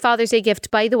is a great Father's Day gift,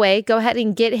 by the way. Go ahead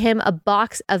and get him a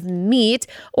box of meat,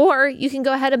 or you can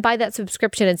go ahead and buy that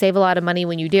subscription and save a lot of money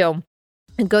when you do.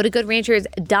 Go to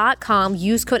goodranchers.com,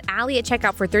 use code Allie at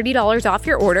checkout for $30 off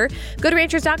your order.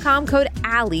 Goodranchers.com, code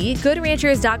Allie.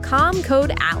 Goodranchers.com,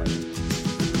 code Allie.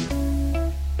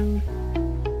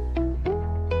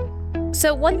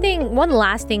 So one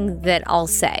last thing that I'll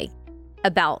say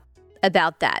about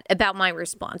my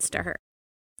response to her,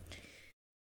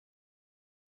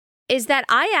 is that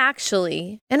I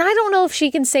actually, and I don't know if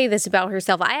she can say this about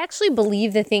herself, I actually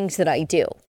believe the things that I do.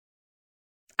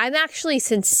 I'm actually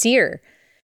sincere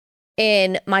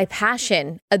in my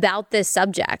passion about this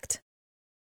subject.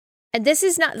 And this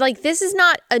is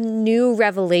not a new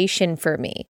revelation for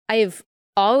me. I have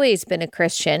always been a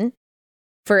Christian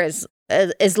for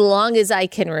as long as I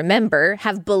can remember,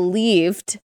 have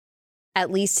believed, at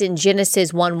least in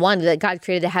Genesis 1:1, that God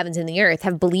created the heavens and the earth,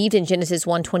 have believed in Genesis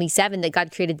 1:27 that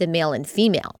God created the male and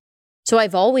female. So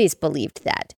I've always believed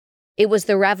that. It was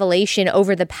the revelation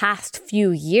over the past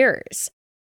few years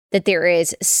that there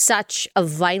is such a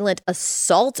violent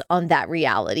assault on that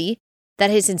reality that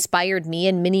has inspired me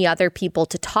and many other people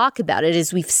to talk about it,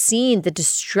 as we've seen the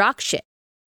destruction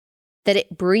that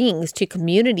it brings to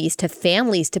communities, to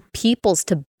families, to peoples,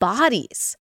 to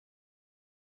bodies.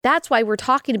 That's why we're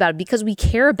talking about it, because we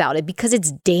care about it, because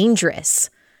it's dangerous,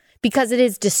 because it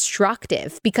is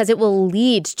destructive, because it will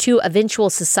lead to eventual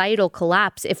societal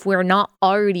collapse if we're not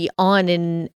already on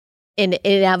an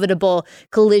inevitable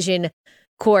collision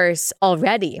course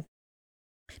already,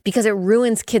 because it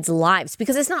ruins kids' lives,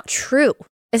 because it's not true.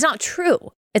 It's not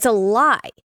true. It's a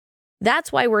lie.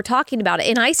 That's why we're talking about it.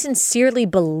 And I sincerely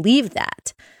believe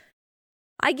that.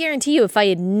 I guarantee you, if I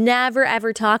had never,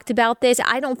 ever talked about this,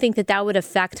 I don't think that would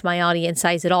affect my audience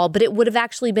size at all, but it would have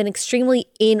actually been extremely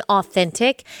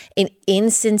inauthentic and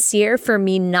insincere for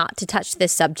me not to touch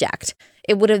this subject.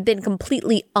 It would have been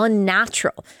completely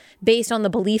unnatural based on the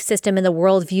belief system and the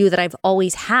worldview that I've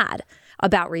always had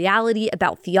about reality,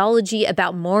 about theology,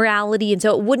 about morality. And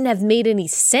so it wouldn't have made any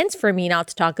sense for me not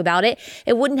to talk about it.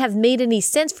 It wouldn't have made any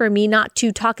sense for me not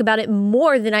to talk about it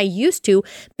more than I used to,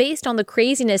 based on the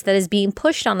craziness that is being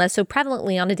pushed on us so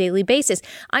prevalently on a daily basis.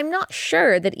 I'm not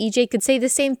sure that EJ could say the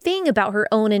same thing about her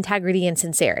own integrity and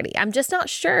sincerity. I'm just not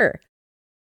sure.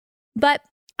 But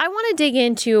I want to dig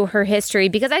into her history,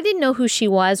 because I didn't know who she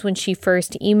was when she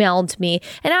first emailed me.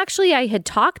 And actually, I had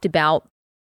talked about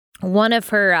one of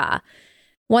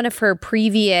her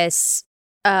previous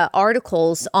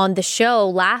articles on the show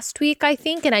last week, I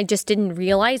think, and I just didn't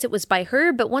realize it was by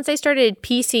her. But once I started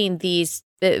piecing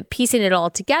it all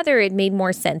together, it made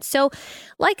more sense. So,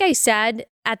 like I said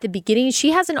at the beginning, she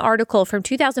has an article from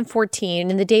 2014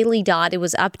 in the Daily Dot. It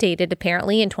was updated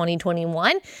apparently in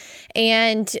 2021.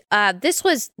 And this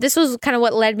was kind of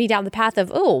what led me down the path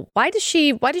of, why does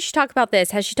she talk about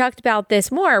this? Has she talked about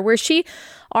this more? Where she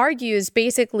argues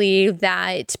basically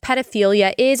that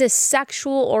pedophilia is a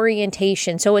sexual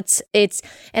orientation. So it's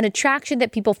an attraction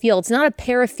that people feel. It's not a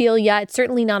paraphilia. It's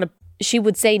certainly not she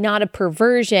would say not a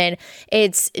perversion.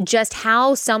 It's just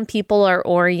how some people are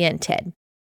oriented.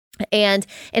 And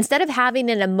instead of having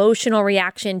an emotional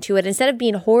reaction to it, instead of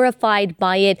being horrified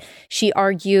by it, she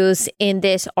argues in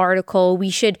this article,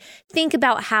 we should think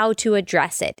about how to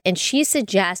address it. And she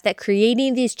suggests that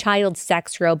creating these child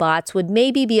sex robots would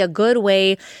maybe be a good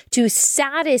way to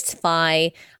satisfy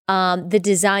the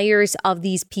desires of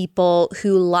these people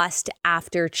who lust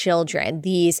after children,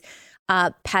 these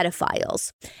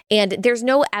pedophiles. And there's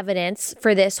no evidence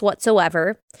for this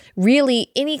whatsoever.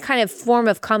 Really, any kind of form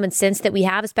of common sense that we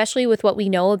have, especially with what we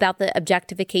know about the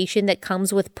objectification that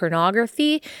comes with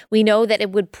pornography, we know that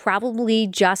it would probably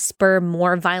just spur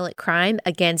more violent crime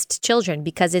against children,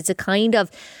 because it's a kind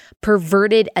of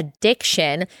perverted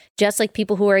addiction, just like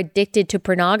people who are addicted to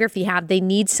pornography have. They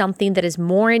need something that is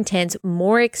more intense,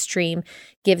 more extreme,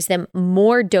 gives them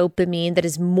more dopamine, that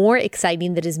is more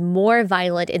exciting, that is more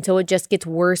violent. And so it just gets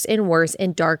worse and worse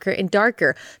and darker and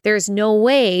darker. There's no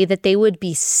way that they would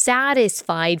be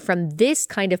satisfied from this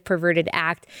kind of perverted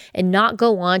act and not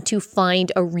go on to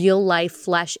find a real life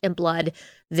flesh and blood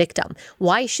victim.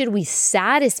 Why should we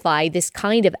satisfy this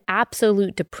kind of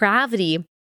absolute depravity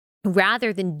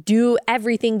rather than do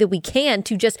everything that we can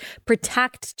to just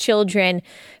protect children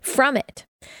from it?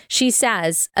 She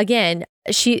says, again,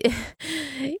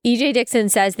 EJ Dixon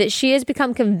says that she has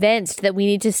become convinced that we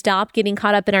need to stop getting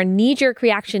caught up in our knee-jerk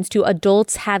reactions to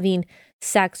adults having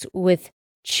sex with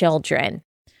children,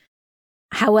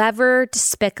 however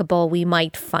despicable we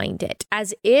might find it,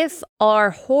 as if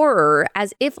our horror,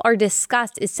 as if our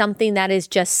disgust is something that is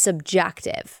just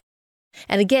subjective.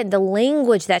 And again, the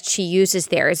language that she uses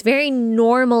there is very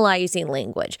normalizing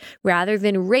language. Rather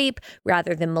than rape,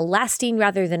 rather than molesting,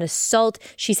 rather than assault,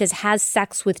 she says has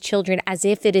sex with children as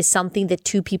if it is something that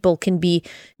two people can be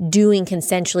doing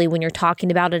consensually when you're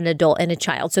talking about an adult and a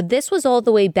child. So this was all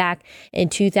the way back in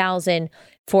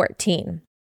 2014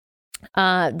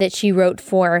 that she wrote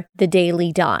for the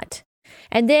Daily Dot.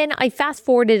 And then I fast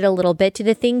forwarded a little bit to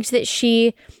the things that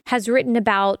she has written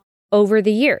about over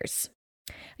the years.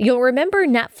 You'll remember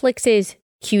Netflix's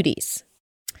Cuties.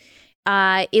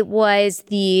 It was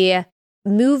the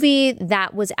movie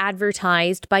that was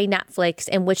advertised by Netflix,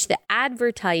 in which the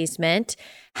advertisement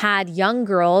had young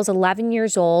girls, 11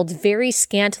 years old, very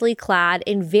scantily clad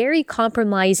in very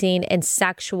compromising and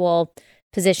sexual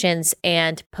positions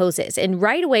and poses. And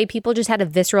right away, people just had a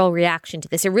visceral reaction to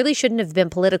this. It really shouldn't have been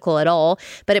political at all,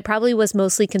 but it probably was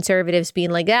mostly conservatives being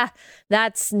like,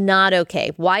 that's not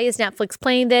okay. Why is Netflix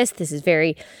playing this? This is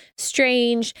very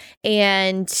strange.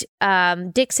 And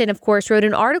Dixon, of course, wrote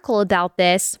an article about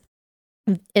this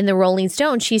in the Rolling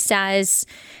Stone. She says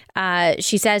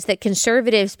that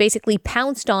conservatives basically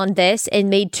pounced on this and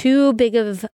made too big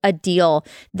of a deal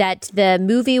that the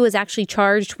movie was actually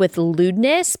charged with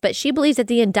lewdness, but she believes that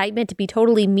the indictment to be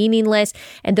totally meaningless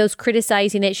and those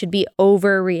criticizing it should be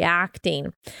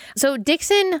overreacting. So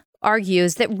Dixon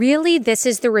argues that really this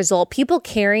is the result. People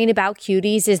caring about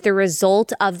cuties is the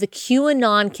result of the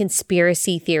QAnon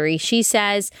conspiracy theory. She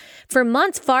says, for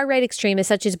months, far-right extremists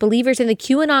such as believers in the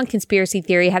QAnon conspiracy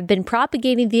theory have been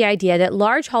propagating the idea that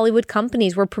large Hollywood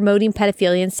companies were promoting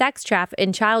pedophilia and sex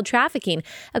and child trafficking,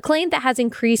 a claim that has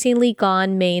increasingly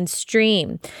gone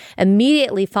mainstream.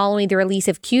 Immediately following the release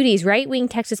of Cuties, right-wing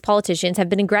Texas politicians have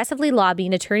been aggressively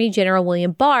lobbying Attorney General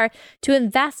William Barr to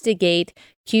investigate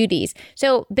Cuties.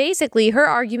 So basically, her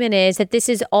argument is that this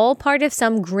is all part of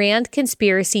some grand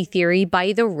conspiracy theory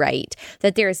by the right,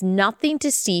 that there is nothing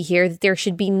to see here, that there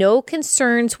should be no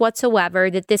concerns whatsoever,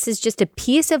 that this is just a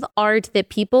piece of art that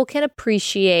people can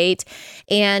appreciate,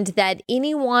 and that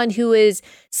anyone who is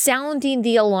sounding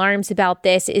the alarms about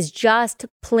this is just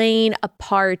playing a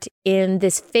part in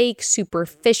this fake,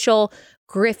 superficial,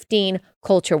 grifting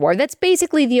culture war. That's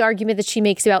basically the argument that she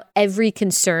makes about every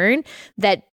concern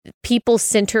that people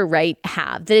center-right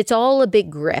have, that it's all a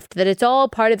big grift, that it's all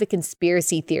part of a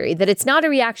conspiracy theory, that it's not a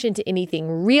reaction to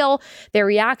anything real. Their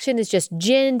reaction is just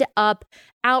ginned up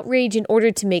outrage in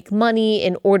order to make money,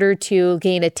 in order to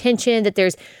gain attention, that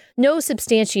there's no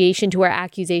substantiation to our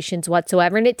accusations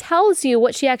whatsoever. And it tells you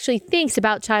what she actually thinks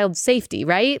about child safety,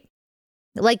 right?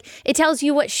 Like, it tells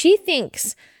you what she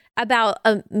thinks about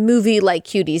a movie like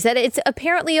Cuties, that it's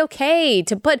apparently okay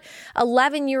to put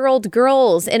 11-year-old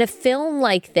girls in a film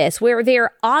like this, where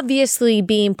they're obviously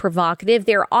being provocative,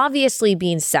 they're obviously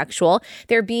being sexual,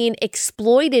 they're being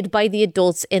exploited by the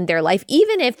adults in their life,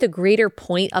 even if the greater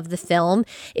point of the film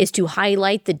is to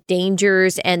highlight the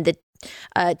dangers and the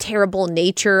terrible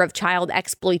nature of child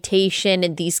exploitation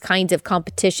and these kinds of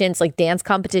competitions, like dance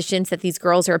competitions that these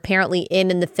girls are apparently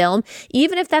in the film.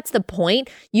 Even if that's the point,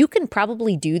 you can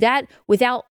probably do that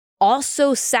without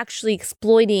also sexually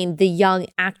exploiting the young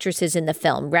actresses in the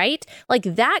film, right? Like,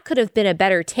 that could have been a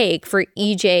better take for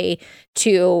EJ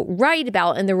to write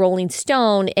about in the Rolling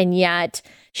Stone, and yet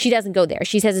she doesn't go there.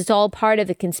 She says it's all part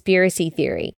of a conspiracy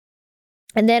theory.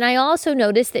 And then I also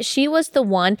noticed that she was the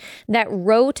one that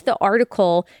wrote the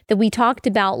article that we talked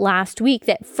about last week,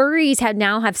 that furries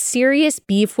now have serious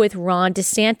beef with Ron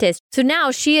DeSantis. So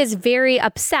now she is very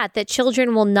upset that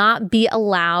children will not be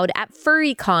allowed at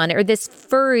FurryCon, or this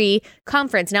furry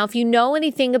conference. Now, if you know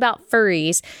anything about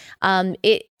furries,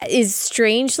 it is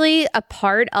strangely a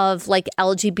part of like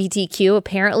LGBTQ.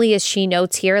 Apparently, as she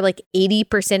notes here, like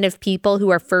 80% of people who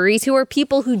are furries, who are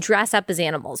people who dress up as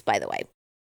animals, by the way.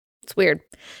 It's weird.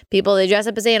 People, they dress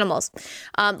up as animals.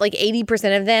 Like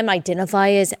 80% of them identify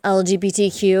as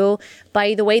LGBTQ.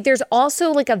 By the way, there's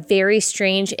also like a very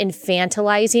strange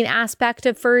infantilizing aspect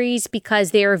of furries,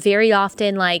 because they are very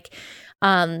often like,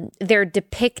 they're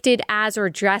depicted as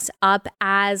or dress up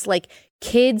as like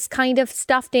kids kind of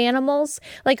stuffed animals.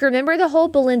 Like, remember the whole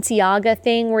Balenciaga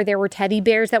thing where there were teddy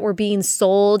bears that were being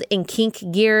sold in kink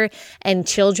gear and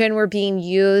children were being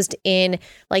used in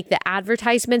like the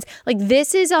advertisements? Like,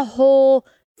 this is a whole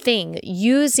thing,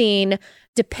 using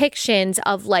depictions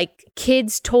of like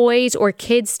kids' toys or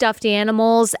kids' stuffed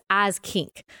animals as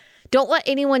kink. Don't let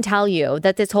anyone tell you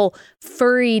that this whole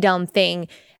furrydom thing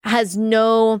has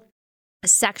no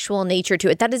sexual nature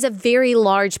to it. That is a very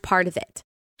large part of it.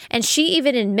 And she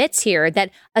even admits here that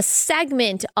a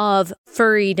segment of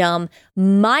furrydom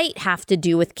might have to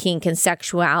do with kink and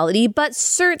sexuality, but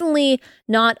certainly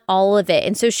not all of it.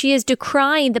 And so she is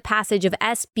decrying the passage of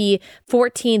SB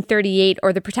 1438,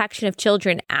 or the Protection of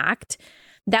Children Act,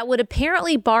 that would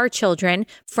apparently bar children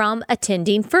from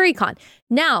attending FurryCon.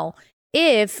 Now,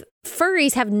 if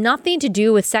furries have nothing to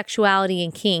do with sexuality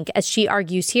and kink, as she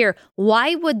argues here,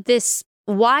 why would this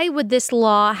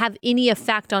law have any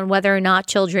effect on whether or not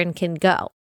children can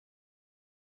go?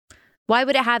 Why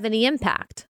would it have any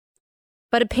impact?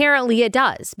 But apparently it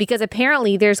does, because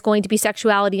apparently there's going to be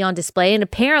sexuality on display, and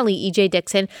apparently E.J.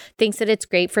 Dixon thinks that it's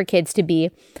great for kids to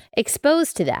be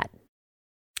exposed to that.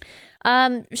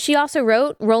 She also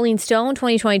wrote, Rolling Stone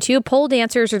 2022, pole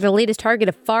dancers are the latest target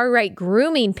of far-right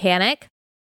grooming panic.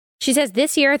 She says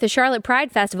this year at the Charlotte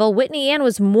Pride Festival, Whitney Ann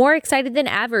was more excited than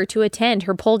ever to attend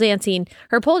her pole dancing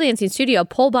studio.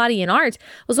 Pole Body and Art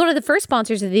was one of the first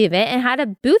sponsors of the event and had a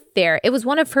booth there. It was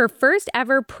one of her first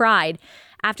ever Pride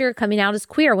after coming out as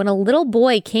queer. When a little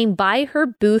boy came by her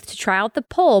booth to try out the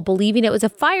pole, believing it was a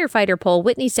firefighter pole,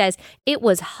 Whitney says it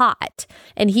was hot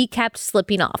and he kept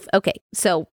slipping off. Okay,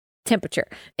 so temperature.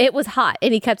 It was hot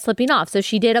and he kept slipping off. So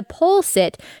she did a pole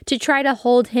sit to try to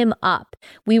hold him up.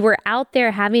 We were out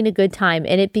there having a good time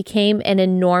and it became an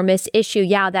enormous issue.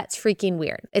 Yeah, that's freaking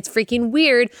weird. It's freaking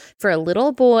weird for a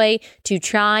little boy to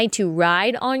try to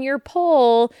ride on your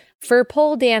pole for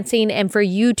pole dancing and for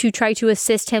you to try to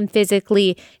assist him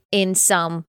physically in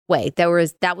some way.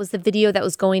 That was the video that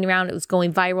was going around. It was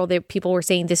going viral. People were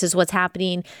saying this is what's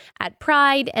happening at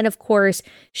Pride. And of course,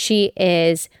 she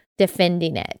is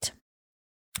defending it.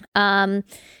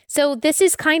 So this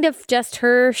is kind of just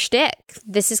her shtick.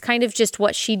 This is kind of just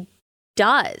what she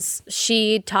does.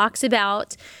 She talks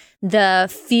about the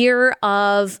fear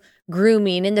of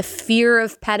grooming and the fear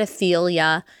of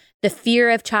pedophilia, the fear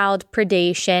of child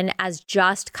predation as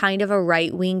just kind of a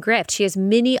right-wing grift. She has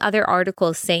many other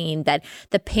articles saying that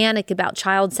the panic about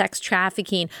child sex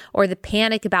trafficking or the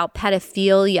panic about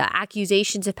pedophilia,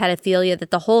 accusations of pedophilia, that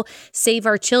the whole Save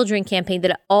Our Children campaign,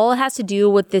 that it all has to do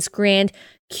with this grand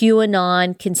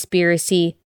QAnon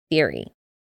conspiracy theory.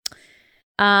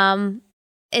 And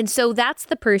so that's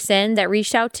the person that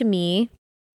reached out to me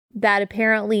that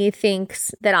apparently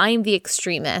thinks that I am the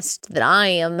extremist, that I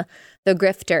am the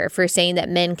grifter for saying that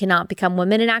men cannot become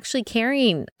women, and actually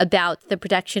caring about the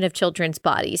protection of children's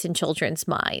bodies and children's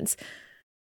minds.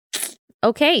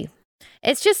 Okay.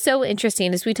 It's just so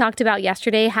interesting, as we talked about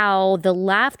yesterday, how the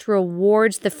left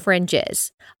rewards the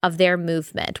fringes of their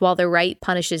movement while the right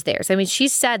punishes theirs. I mean, she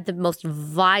said the most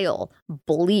vile,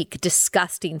 bleak,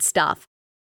 disgusting stuff,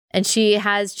 and she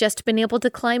has just been able to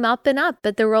climb up and up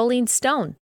at the Rolling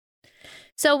Stone.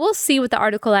 So we'll see what the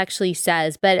article actually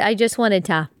says, but I just wanted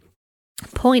to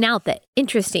point out the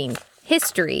interesting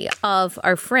history of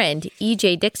our friend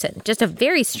E.J. Dixon. Just a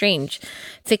very strange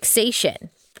fixation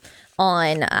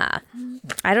on,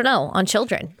 on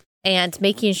children, and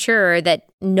making sure that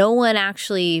no one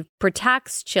actually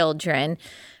protects children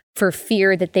for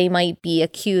fear that they might be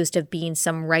accused of being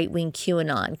some right-wing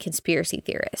QAnon conspiracy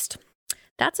theorist.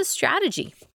 That's a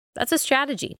strategy.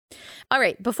 All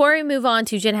right, before we move on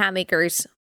to Jen Hatmaker's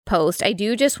post, I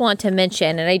do just want to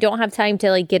mention, and I don't have time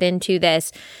to get into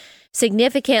this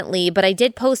significantly, but I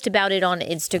did post about it on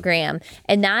Instagram,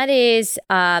 and that is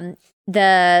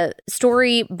the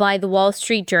story by the Wall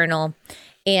Street Journal,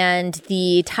 and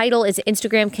the title is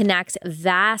Instagram Connects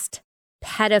Vast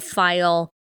Pedophile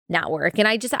Network. And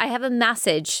I have a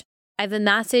message. I have a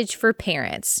message for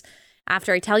parents.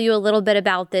 After I tell you a little bit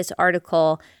about this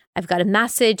article, I've got a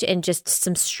message and just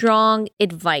some strong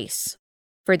advice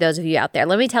for those of you out there.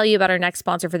 Let me tell you about our next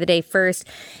sponsor for the day first,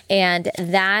 and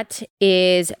that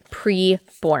is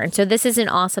Preborn. So this is an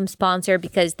awesome sponsor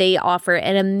because they offer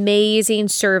an amazing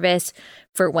service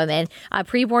for women.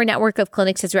 Preborn network of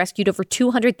clinics has rescued over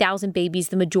 200,000 babies.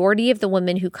 The majority of the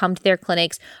women who come to their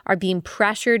clinics are being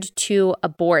pressured to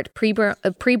abort.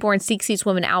 Preborn seeks these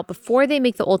women out before they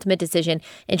make the ultimate decision,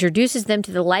 introduces them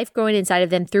to the life growing inside of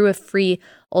them through a free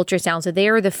ultrasound. So they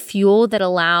are the fuel that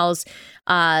allows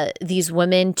these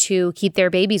women to keep their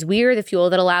babies. We are the fuel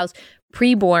that allows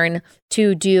Preborn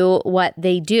to do what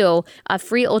they do. A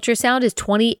free ultrasound is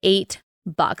 $28.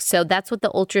 So that's what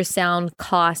the ultrasound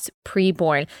costs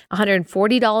Preborn.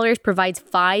 $140 provides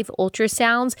 5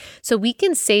 ultrasounds. So we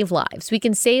can save lives. We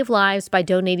can save lives by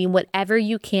donating whatever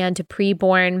you can to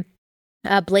Preborn.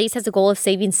 Blaze has a goal of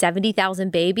saving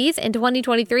 70,000 babies in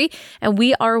 2023, and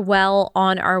we are well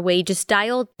on our way. Just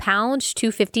dial pound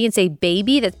 250 and say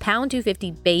baby. That's pound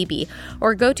 250 baby,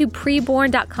 or go to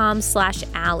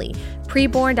preborn.com/Allie.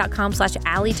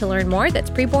 Preborn.com/Allie to learn more.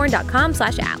 That's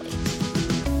preborn.com/Allie.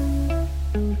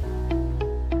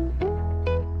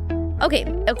 Okay,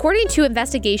 according to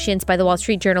investigations by the Wall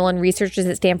Street Journal and researchers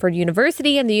at Stanford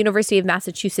University and the University of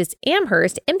Massachusetts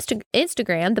Amherst,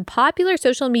 Instagram, the popular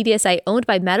social media site owned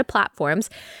by Meta Platforms,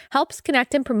 helps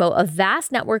connect and promote a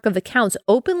vast network of accounts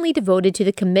openly devoted to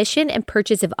the commission and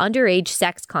purchase of underage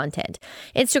sex content.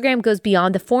 Instagram goes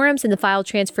beyond the forums and the file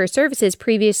transfer services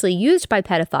previously used by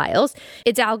pedophiles.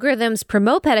 Its algorithms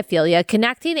promote pedophilia,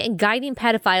 connecting and guiding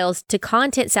pedophiles to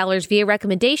content sellers via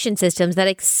recommendation systems that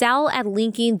excel at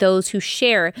linking those who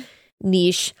share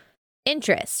niche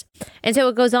interests. And so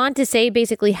it goes on to say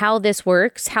basically how this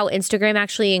works, how Instagram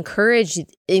actually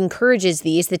encourages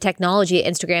the technology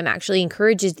at Instagram actually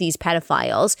encourages these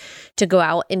pedophiles to go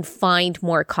out and find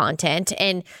more content.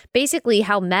 And basically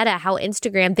how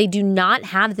Instagram, they do not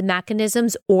have the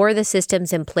mechanisms or the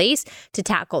systems in place to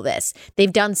tackle this.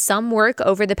 They've done some work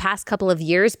over the past couple of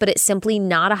years, but it's simply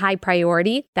not a high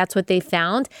priority. That's what they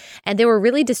found. And they were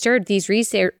really disturbed. These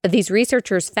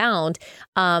researchers found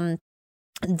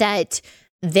that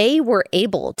they were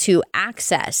able to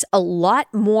access a lot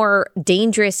more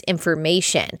dangerous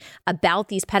information about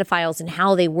these pedophiles and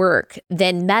how they work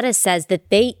than Meta says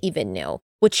that they even knew,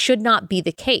 which should not be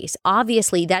the case.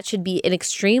 Obviously, that should be an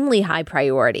extremely high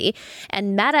priority.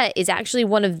 And Meta is actually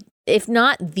one of, if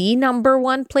not the number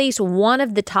one place, one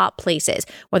of the top places,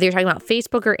 whether you're talking about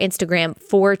Facebook or Instagram,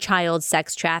 for child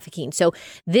sex trafficking. So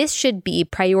this should be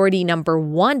priority number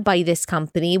one by this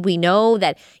company. We know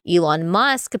that Elon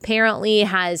Musk apparently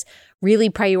has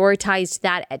really prioritized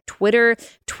that at Twitter.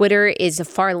 Twitter is a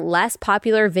far less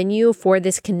popular venue for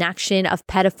this connection of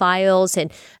pedophiles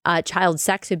and child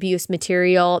sex abuse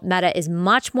material. Meta is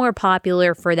much more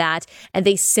popular for that, and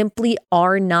they simply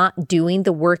are not doing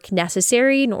the work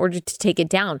necessary in order to take it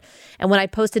down. And when I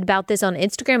posted about this on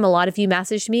Instagram, a lot of you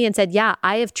messaged me and said, yeah,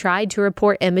 I have tried to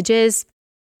report images,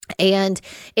 and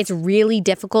it's really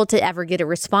difficult to ever get a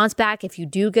response back. If you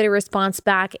do get a response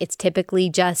back, it's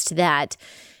typically just that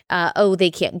they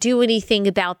can't do anything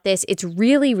about this. It's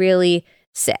really, really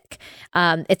sick.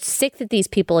 It's sick that these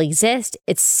people exist.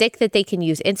 It's sick that they can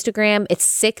use Instagram. It's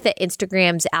sick that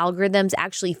Instagram's algorithms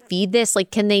actually feed this.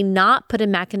 Like, can they not put a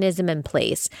mechanism in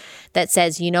place that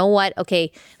says, you know what?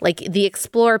 Okay, like the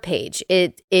Explore page,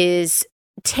 it is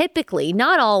typically,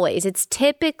 not always, it's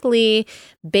typically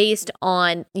based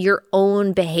on your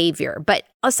own behavior. But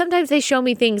sometimes they show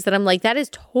me things that I'm like, that is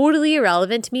totally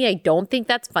irrelevant to me. I don't think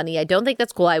that's funny. I don't think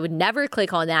that's cool. I would never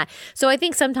click on that. So I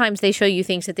think sometimes they show you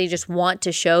things that they just want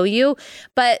to show you,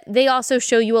 but they also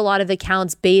show you a lot of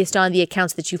accounts based on the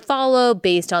accounts that you follow,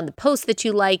 based on the posts that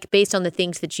you like, based on the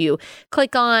things that you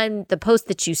click on, the posts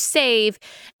that you save.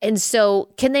 And so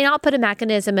can they not put a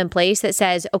mechanism in place that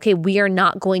says, okay, we are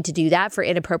not going to do that for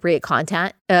inappropriate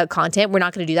content. We're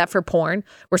not going to do that for porn.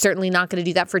 We're certainly not going to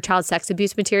do that for child sex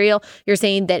abuse material. You're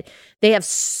saying that they have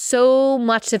so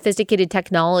much sophisticated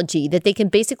technology that they can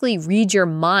basically read your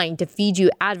mind to feed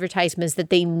you advertisements that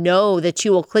they know that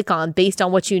you will click on based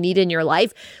on what you need in your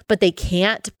life, but they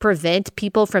can't prevent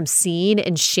people from seeing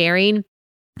and sharing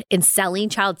and selling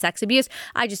child sex abuse.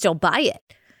 I just don't buy it.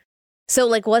 So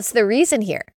like, what's the reason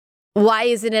here? Why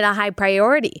isn't it a high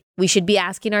priority? We should be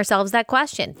asking ourselves that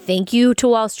question. Thank you to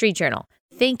Wall Street Journal.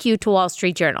 Thank you to Wall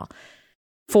Street Journal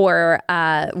for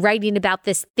writing about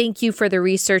this. Thank you for the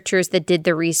researchers that did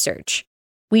the research.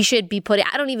 We should be putting,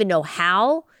 I don't even know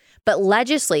how, but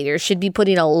legislators should be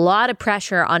putting a lot of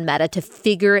pressure on Meta to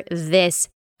figure this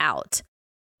out.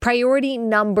 Priority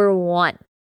number one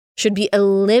should be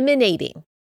eliminating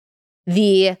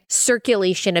the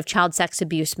circulation of child sex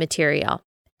abuse material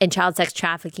and child sex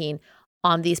trafficking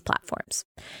on these platforms.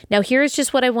 Now, here's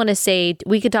just what I want to say.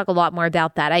 We could talk a lot more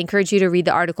about that. I encourage you to read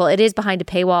the article. It is behind a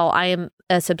paywall. I am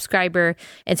a subscriber,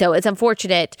 and so it's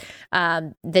unfortunate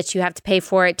that you have to pay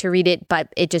for it to read it,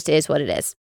 but it just is what it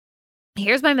is.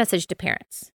 Here's my message to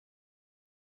parents.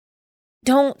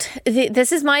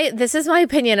 This is my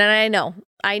opinion, and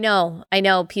I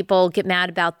know people get mad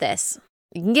about this.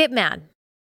 You can get mad.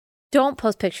 Don't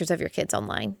post pictures of your kids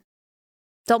online.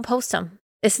 Don't post them.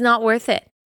 It's not worth it.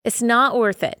 It's not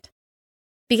worth it.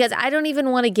 Because I don't even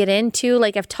want to get into,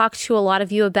 like, I've talked to a lot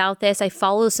of you about this. I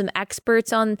follow some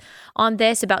experts on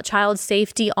this about child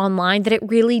safety online, that it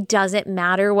really doesn't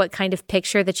matter what kind of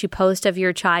picture that you post of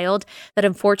your child, that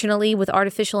unfortunately with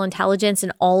artificial intelligence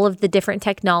and all of the different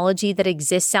technology that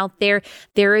exists out there,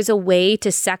 there is a way to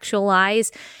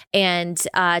sexualize and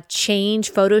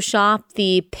change, Photoshop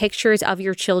the pictures of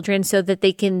your children so that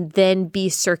they can then be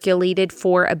circulated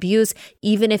for abuse,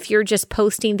 even if you're just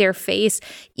posting their face,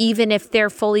 even if they're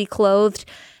fully clothed.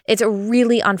 It's a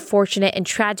really unfortunate and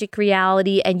tragic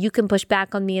reality. And you can push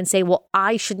back on me and say, well,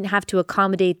 I shouldn't have to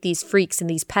accommodate these freaks and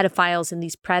these pedophiles and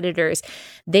these predators.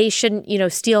 They shouldn't,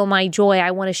 steal my joy.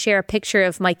 I want to share a picture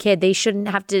of my kid. They shouldn't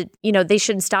have to, they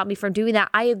shouldn't stop me from doing that.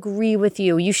 I agree with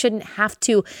you. You shouldn't have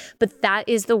to, but that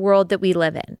is the world that we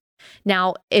live in.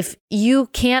 Now, if you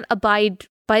can't abide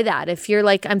by that, if you're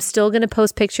like, I'm still going to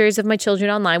post pictures of my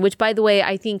children online, which by the way,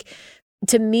 I think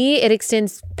to me, it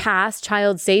extends past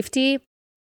child safety.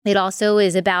 It also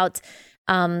is about,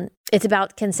 it's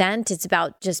about consent. It's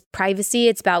about just privacy.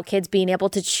 It's about kids being able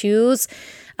to choose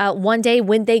one day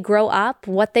when they grow up,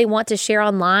 what they want to share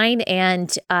online.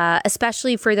 And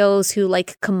especially for those who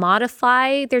like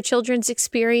commodify their children's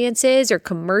experiences or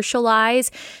commercialize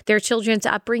their children's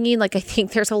upbringing. Like, I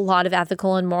think there's a lot of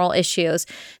ethical and moral issues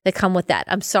that come with that.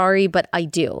 I'm sorry, but I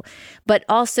do. But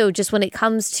also just when it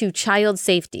comes to child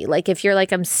safety, like if you're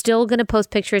like, I'm still going to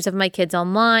post pictures of my kids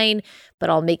online, but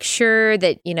I'll make sure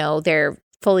that, they're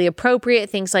fully appropriate,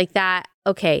 things like that.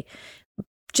 Okay.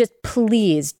 Just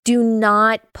please do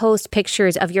not post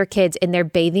pictures of your kids in their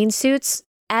bathing suits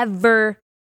ever.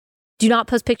 Do not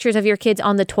post pictures of your kids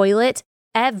on the toilet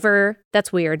ever.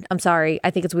 That's weird. I'm sorry.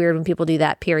 I think it's weird when people do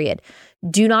that, period.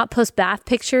 Do not post bath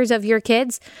pictures of your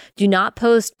kids. Do not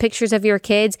post pictures of your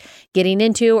kids getting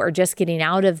into or just getting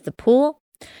out of the pool.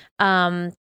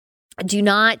 Do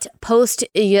not post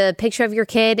a picture of your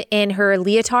kid in her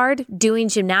leotard doing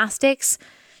gymnastics,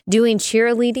 doing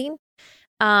cheerleading.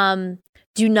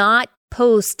 Do not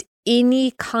post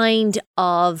any kind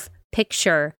of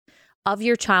picture of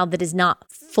your child that is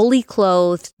not fully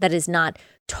clothed, that is not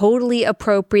totally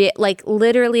appropriate. Like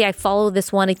literally, I follow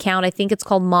this one account. I think it's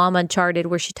called Mom Uncharted,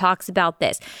 where she talks about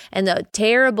this and the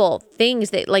terrible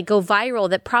things that like go viral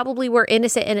that probably were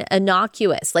innocent and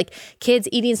innocuous, like kids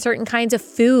eating certain kinds of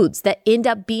foods that end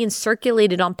up being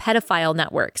circulated on pedophile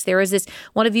networks. There was this,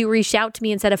 one of you reached out to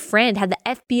me and said a friend had the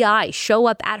FBI show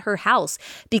up at her house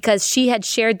because she had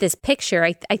shared this picture.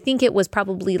 I think it was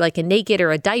probably like a naked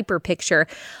or a diaper picture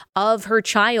of her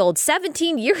child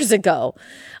 17 years ago.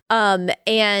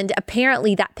 And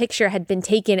apparently that picture had been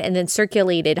taken and then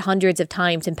circulated hundreds of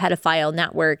times in pedophile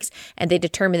networks, and they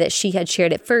determined that she had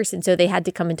shared it first, and so they had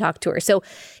to come and talk to her. So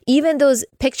even those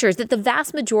pictures that the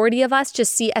vast majority of us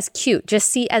just see as cute, just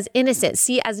see as innocent,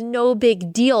 see as no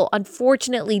big deal,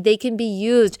 unfortunately, they can be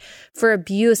used for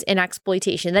abuse and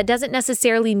exploitation. That doesn't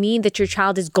necessarily mean that your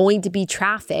child is going to be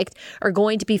trafficked or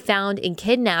going to be found and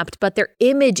kidnapped, but their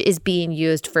image is being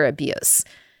used for abuse.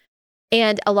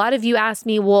 And a lot of you ask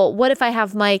me, well, what if I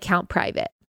have my account private?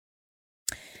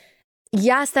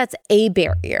 Yes, that's a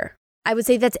barrier. I would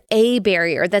say that's a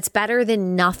barrier. That's better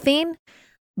than nothing,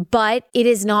 but it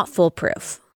is not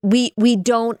foolproof. We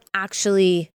don't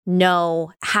actually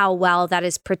know how well that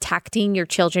is protecting your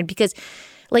children because,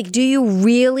 like, do you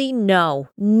really know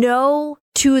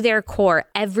to their core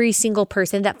every single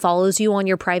person that follows you on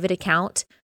your private account?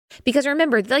 Because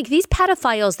remember, like these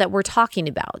pedophiles that we're talking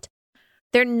about,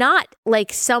 they're not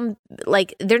some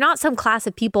class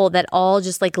of people that all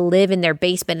just like live in their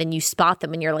basement and you spot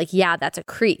them and you're like, yeah, that's a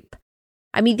creep.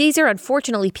 I mean, these are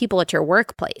unfortunately people at your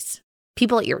workplace,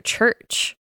 people at your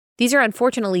church. These are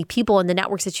unfortunately people in the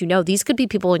networks that you know. These could be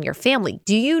people in your family.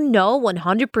 Do you know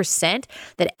 100%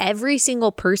 that every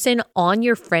single person on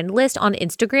your friend list on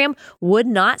Instagram would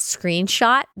not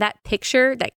screenshot that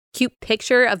picture, that cute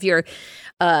picture of your,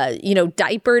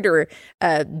 diapered or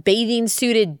bathing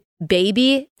suited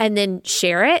baby and then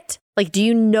share it? Like, do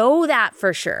you know that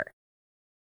for sure?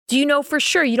 Do you know for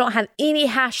sure you don't have any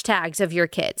hashtags of your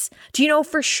kids? Do you know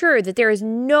for sure that there is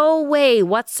no way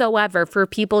whatsoever for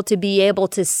people to be able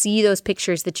to see those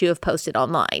pictures that you have posted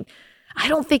online? I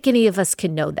don't think any of us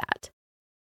can know that.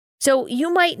 So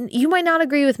you might not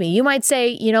agree with me. You might say,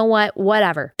 you know what,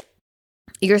 whatever.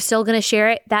 You're still going to share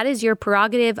it. That is your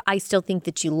prerogative. I still think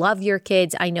that you love your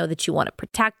kids. I know that you want to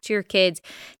protect your kids.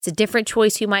 It's a different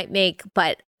choice you might make,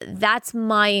 but that's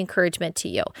my encouragement to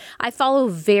you. I follow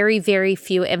very, very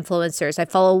few influencers. I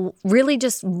follow really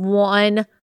just one,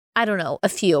 I don't know, a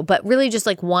few, but really just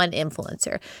like one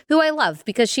influencer who I love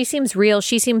because she seems real.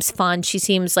 She seems fun. She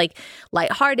seems like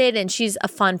lighthearted and she's a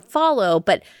fun follow,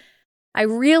 but I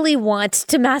really want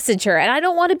to message her and I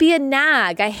don't want to be a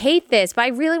nag. I hate this, but I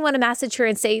really want to message her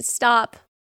and say, stop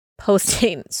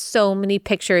posting so many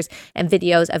pictures and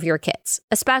videos of your kids,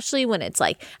 especially when it's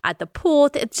like at the pool.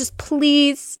 It's just,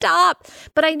 please stop.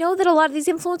 But I know that a lot of these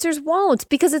influencers won't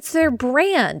because it's their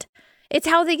brand. It's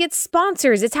how they get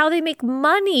sponsors. It's how they make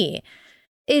money.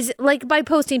 is like by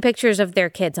posting pictures of their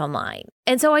kids online.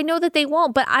 And so I know that they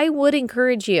won't, but I would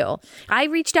encourage you. I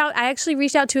actually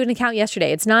reached out to an account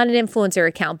yesterday. It's not an influencer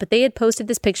account, but they had posted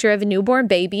this picture of a newborn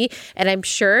baby. And I'm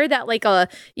sure that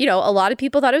a lot of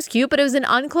people thought it was cute, but it was an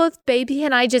unclothed baby.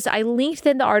 And I linked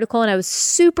in the article and I was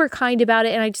super kind about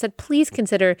it. And I just said, please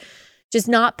consider just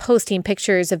not posting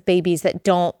pictures of babies that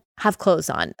don't have clothes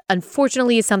on.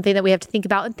 Unfortunately, it's something that we have to think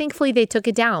about. And thankfully they took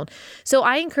it down. So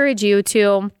I encourage you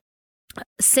to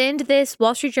send this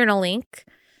Wall Street Journal link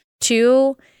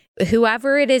to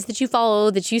whoever it is that you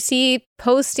follow, that you see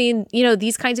posting,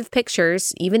 these kinds of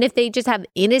pictures, even if they just have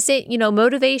innocent,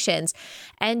 motivations,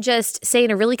 and just say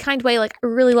in a really kind way, like, I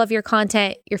really love your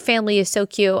content. Your family is so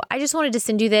cute. I just wanted to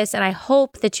send you this. And I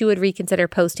hope that you would reconsider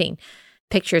posting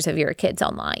pictures of your kids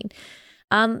online.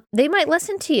 They might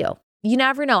listen to you. You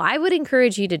never know. I would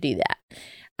encourage you to do that.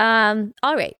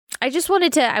 All right. I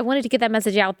wanted to get that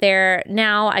message out there.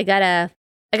 Now I got a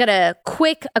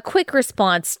quick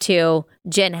response to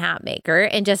Jen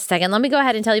Hatmaker in just a second. Let me go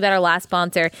ahead and tell you about our last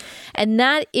sponsor, and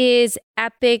that is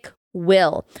Epic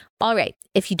Will. All right.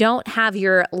 If you don't have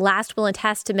your last will and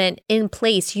testament in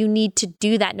place, you need to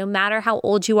do that no matter how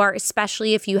old you are,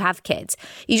 especially if you have kids.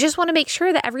 You just want to make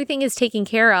sure that everything is taken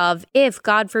care of. If,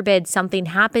 God forbid, something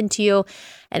happened to you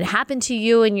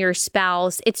and your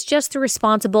spouse, it's just the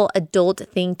responsible adult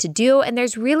thing to do. And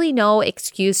there's really no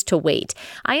excuse to wait.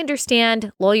 I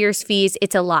understand lawyers' fees.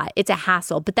 It's a lot. It's a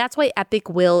hassle, but that's why Epic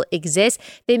Will exists.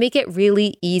 They make it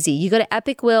really easy. You go to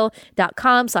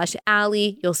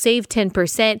epicwill.com/Allie. You'll save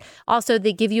 10%. Also,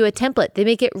 they give you a template. They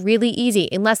make it really easy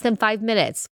in less than 5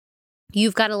 minutes.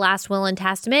 You've got a last will and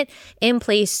testament in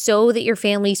place so that your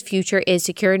family's future is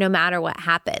secure no matter what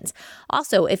happens.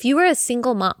 Also, if you're a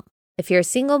single mom,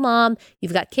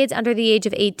 you've got kids under the age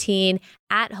of 18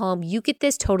 at home, you get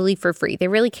this totally for free. They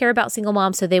really care about single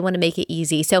moms, so they want to make it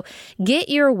easy. So get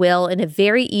your will in a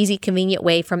very easy, convenient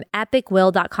way from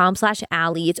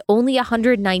epicwill.com/Allie. It's only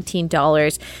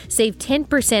 $119. Save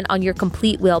 10% on your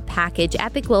complete will package.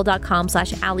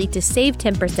 epicwill.com/Allie to save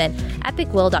 10%.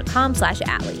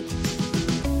 epicwill.com/Allie.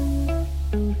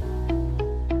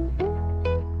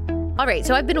 All right,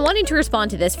 so I've been wanting to respond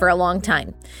to this for a long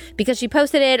time because she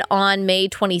posted it on May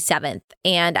 27th,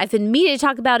 and I've been meaning to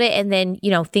talk about it, and then,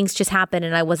 things just happened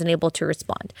and I wasn't able to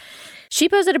respond. She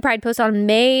posted a Pride post on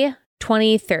May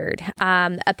 23rd,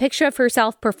 a picture of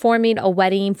herself performing a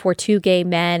wedding for 2 gay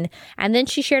men, and then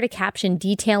she shared a caption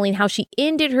detailing how she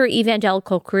ended her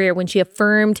evangelical career when she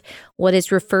affirmed what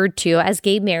is referred to as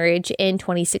gay marriage in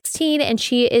 2016, and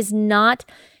she is not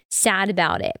sad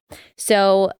about it.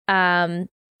 So,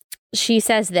 she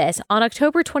says this, on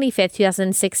October 25th,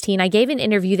 2016, I gave an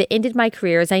interview that ended my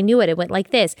career as I knew it. It went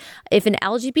like this. If an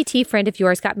LGBT friend of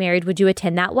yours got married, would you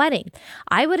attend that wedding?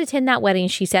 I would attend that wedding,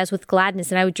 she says, with gladness,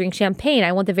 and I would drink champagne.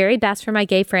 I want the very best for my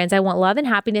gay friends. I want love and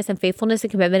happiness and faithfulness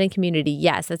and commitment and community.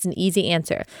 Yes, that's an easy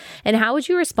answer. And how would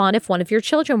you respond if one of your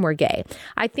children were gay?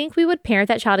 I think we would parent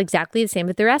that child exactly the same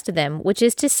as the rest of them, which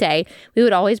is to say, we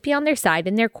would always be on their side,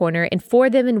 in their corner, and for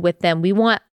them and with them. We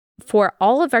want for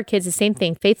all of our kids the same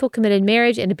thing, faithful, committed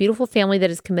marriage and a beautiful family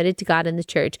that is committed to God and the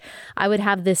church. I would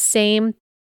have the same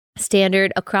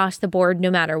standard across the board no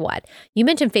matter what. You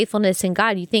mentioned faithfulness in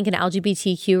God. You think an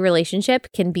LGBTQ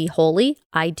relationship can be holy?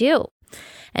 I do.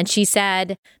 And she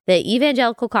said, the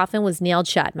evangelical coffin was nailed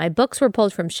shut. My books were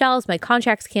pulled from shelves, my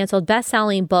contracts canceled,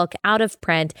 best-selling book out of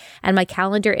print, and my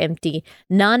calendar empty.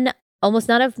 Almost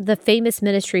none of the famous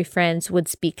ministry friends would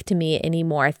speak to me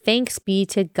anymore. Thanks be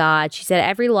to God. She said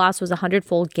every loss was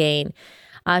 100-fold gain.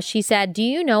 She said, do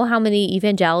you know how many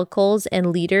evangelicals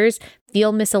and leaders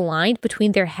feel misaligned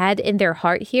between their head and their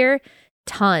heart here?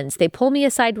 Tons. They pull me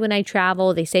aside when I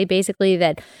travel. They say basically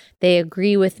that they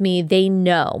agree with me. They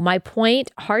know. My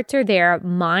point, hearts are there.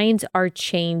 Minds are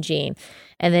changing.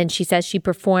 And then she says she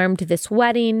performed this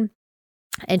wedding.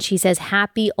 And she says,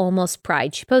 happy almost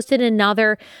Pride. She posted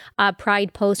another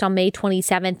Pride post on May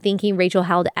 27th, thanking Rachel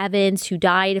Held Evans, who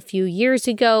died a few years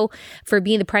ago, for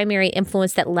being the primary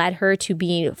influence that led her to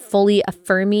being fully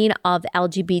affirming of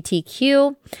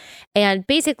LGBTQ. And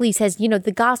basically says,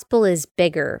 the gospel is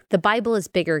bigger. The Bible is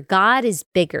bigger. God is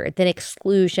bigger than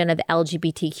exclusion of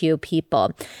LGBTQ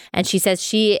people. And she says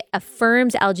she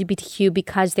affirms LGBTQ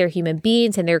because they're human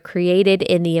beings and they're created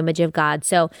in the image of God.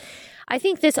 So I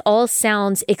think this all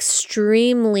sounds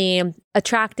extremely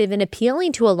attractive and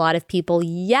appealing to a lot of people.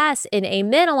 Yes, and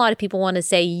amen. A lot of people want to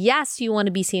say, yes, you want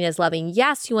to be seen as loving.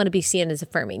 Yes, you want to be seen as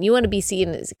affirming. You want to be seen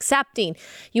as accepting.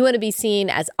 You want to be seen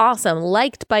as awesome,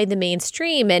 liked by the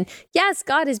mainstream. And yes,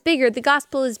 God is bigger. The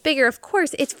gospel is bigger. Of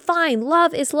course, it's fine.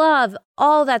 Love is love.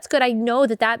 all that's good. I know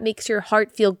that that makes your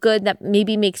heart feel good, that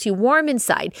maybe makes you warm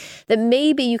inside, that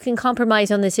maybe you can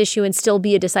compromise on this issue and still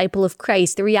be a disciple of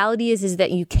Christ. The reality is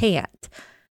that you can't.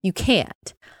 You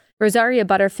can't. Rosaria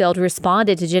Butterfield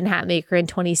responded to Jen Hatmaker in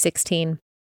 2016.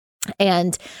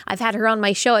 And I've had her on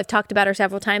my show. I've talked about her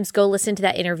several times. Go listen to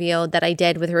that interview that I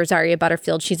did with Rosaria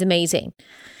Butterfield. She's amazing.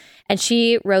 And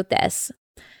she wrote this.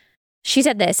 She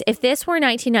said this: if this were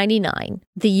 1999,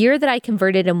 the year that I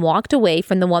converted and walked away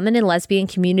from the woman and lesbian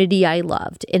community I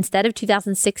loved, instead of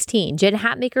 2016, Jen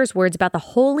Hatmaker's words about the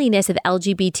holiness of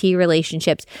LGBT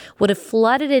relationships would have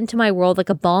flooded into my world like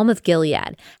a balm of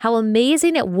Gilead. How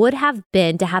amazing it would have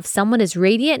been to have someone as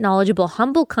radiant, knowledgeable,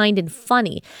 humble, kind, and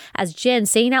funny as Jen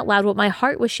saying out loud what my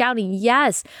heart was shouting.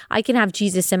 Yes, I can have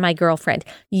Jesus in my girlfriend.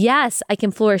 Yes, I can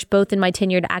flourish both in my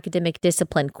tenured academic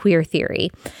discipline, queer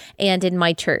theory, and in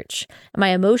my church. My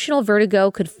emotional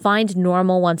vertigo could find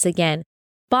normal once again.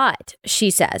 But,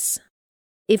 she says,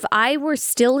 if I were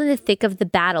still in the thick of the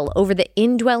battle over the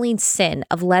indwelling sin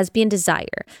of lesbian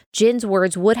desire, Jen's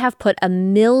words would have put a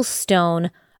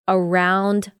millstone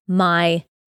around my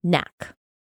neck.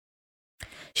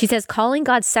 She says, calling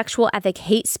God's sexual ethic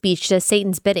hate speech does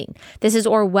Satan's bidding. This is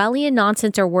Orwellian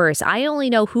nonsense or worse. I only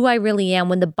know who I really am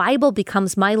when the Bible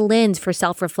becomes my lens for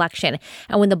self-reflection,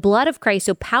 and when the blood of Christ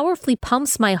so powerfully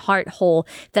pumps my heart whole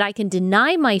that I can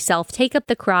deny myself, take up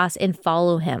the cross, and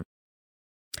follow him.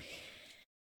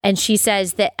 And she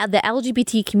says that the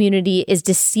LGBT community is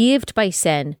deceived by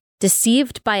sin,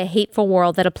 deceived by a hateful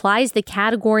world that applies the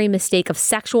category mistake of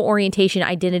sexual orientation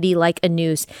identity like a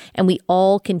noose, and we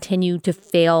all continue to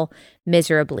fail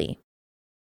miserably.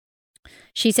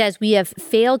 She says, we have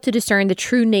failed to discern the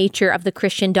true nature of the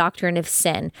Christian doctrine of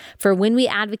sin. For when we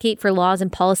advocate for laws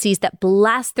and policies that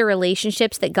bless the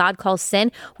relationships that God calls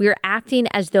sin, we are acting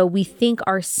as though we think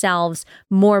ourselves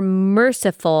more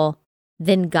merciful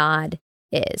than God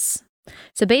is.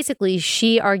 So basically,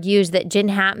 she argues that Jen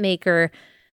Hatmaker,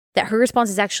 that her response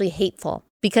is actually hateful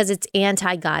because it's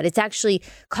anti-God. It's actually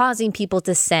causing people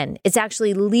to sin. It's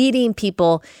actually leading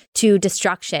people to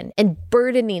destruction and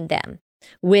burdening them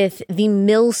with the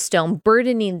millstone,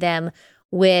 burdening them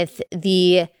with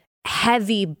the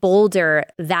heavy boulder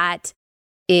that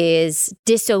is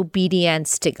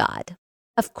disobedience to God.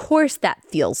 Of course that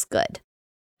feels good.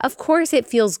 Of course it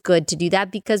feels good to do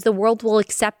that because the world will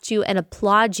accept you and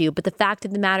applaud you. But the fact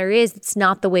of the matter is, it's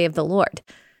not the way of the Lord.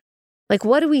 Like,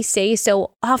 what do we say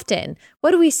so often?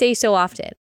 What do we say so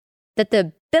often? That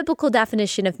the biblical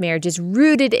definition of marriage is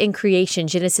rooted in creation,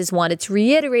 Genesis 1. It's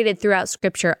reiterated throughout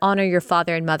Scripture, honor your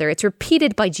father and mother. It's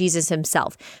repeated by Jesus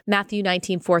himself, Matthew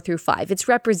 19:4-5. It's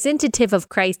representative of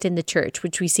Christ in the church,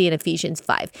 which we see in Ephesians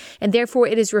 5. And therefore,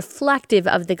 it is reflective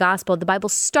of the gospel. The Bible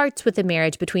starts with a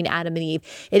marriage between Adam and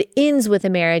Eve. It ends with a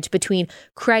marriage between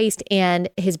Christ and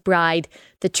his bride,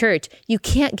 the church. You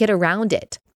can't get around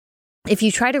it. If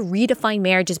you try to redefine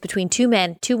marriages between two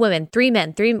men, two women, three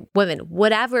women,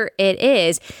 whatever it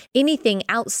is, anything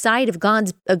outside of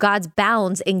God's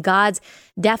bounds and God's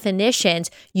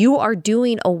definitions, you are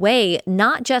doing away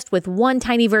not just with one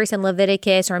tiny verse in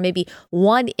Leviticus or maybe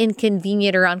one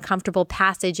inconvenient or uncomfortable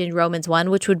passage in Romans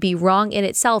 1, which would be wrong in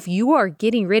itself. You are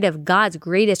getting rid of God's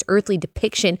greatest earthly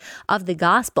depiction of the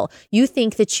gospel. You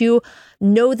think that you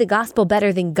know the gospel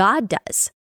better than God does.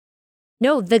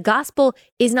 No, the gospel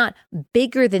is not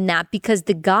bigger than that because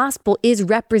the gospel is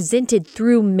represented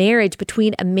through marriage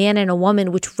between a man and a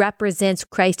woman, which represents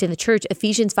Christ and the church.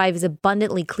 Ephesians 5 is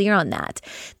abundantly clear on that.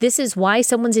 This is why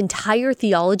someone's entire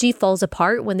theology falls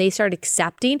apart when they start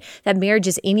accepting that marriage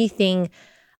is anything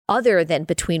other than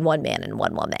between one man and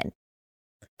one woman.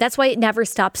 That's why it never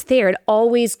stops there. It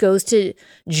always goes to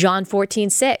John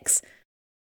 14:6.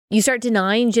 You start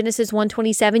denying Genesis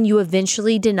 1:27, you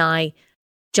eventually deny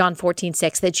John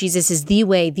 14:6, that Jesus is the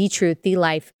way, the truth, the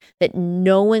life, that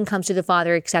no one comes to the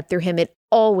Father except through him. It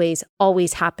always,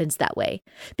 always happens that way.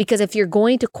 Because if you're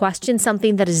going to question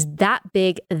something that is that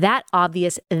big, that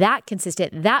obvious, that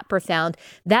consistent, that profound,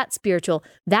 that spiritual,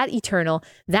 that eternal,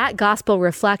 that gospel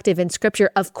reflective in Scripture,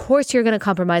 of course you're going to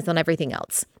compromise on everything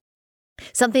else.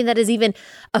 Something that is even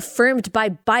affirmed by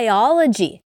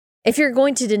biology. If you're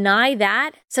going to deny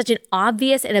that, such an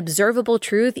obvious and observable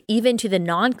truth, even to the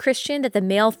non-Christian, that the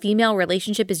male-female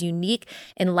relationship is unique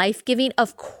and life-giving,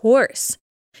 of course,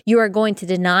 you are going to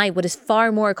deny what is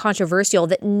far more controversial,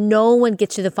 that no one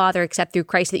gets to the Father except through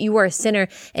Christ, that you are a sinner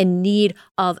in need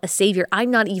of a Savior.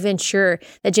 I'm not even sure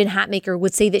that Jen Hatmaker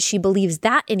would say that she believes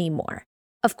that anymore.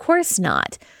 Of course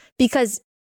not, because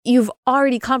you've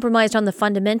already compromised on the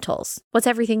fundamentals. What's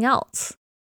everything else?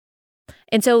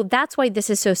 And so that's why this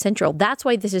is so central. That's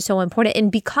why this is so important. And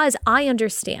because I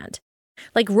understand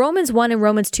Like Romans 1 and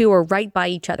Romans 2 are right by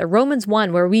each other. Romans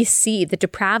 1, where we see the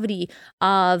depravity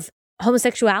of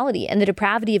homosexuality and the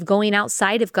depravity of going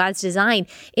outside of God's design.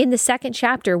 In the second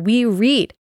chapter, we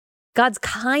read, God's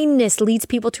kindness leads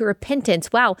people to repentance.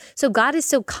 Wow. So God is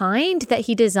so kind that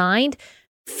he designed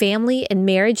family and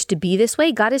marriage to be this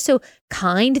way. God is so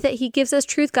kind that he gives us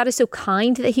truth. God is so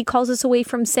kind that he calls us away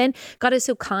from sin. God is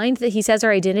so kind that he says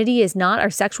our identity is not our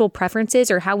sexual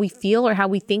preferences or how we feel or how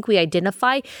we think we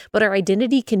identify, but our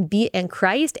identity can be in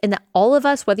Christ, and that all of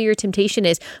us, whether your temptation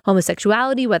is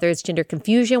homosexuality, whether it's gender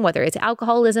confusion, whether it's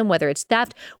alcoholism, whether it's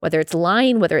theft, whether it's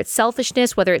lying, whether it's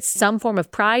selfishness, whether it's some form of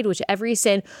pride, which every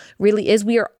sin really is,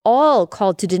 we are all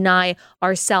called to deny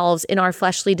ourselves in our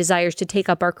fleshly desires, to take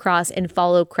up our cross and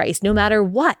follow Christ, no matter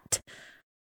what.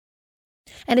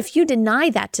 And if you deny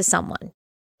that to someone,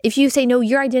 if you say, no,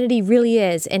 your identity really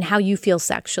is in how you feel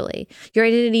sexually, your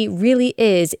identity really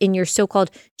is in your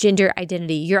so-called gender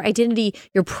identity, your identity,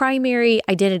 your primary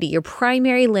identity, your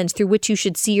primary lens through which you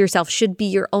should see yourself should be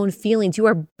your own feelings, you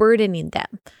are burdening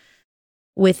them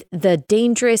with the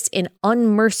dangerous and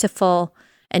unmerciful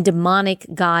and demonic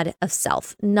God of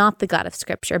self, not the God of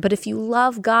Scripture. But if you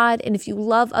love God and if you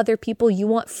love other people, you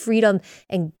want freedom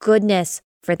and goodness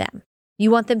for them.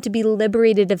 You want them to be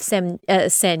liberated of sin.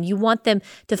 You want them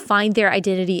to find their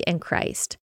identity in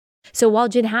Christ. So while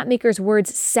Jen Hatmaker's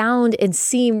words sound and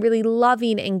seem really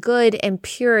loving and good and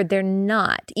pure, they're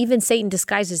not. Even Satan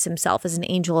disguises himself as an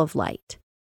angel of light.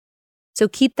 So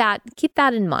keep that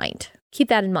in mind. Keep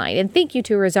that in mind. And thank you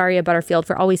to Rosaria Butterfield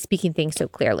for always speaking things so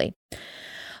clearly.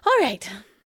 All right.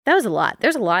 That was a lot.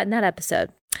 There's a lot in that episode.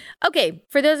 Okay,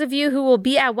 for those of you who will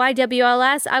be at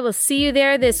YWLS, I will see you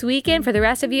there this weekend. For the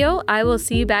rest of you, I will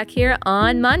see you back here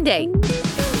on Monday.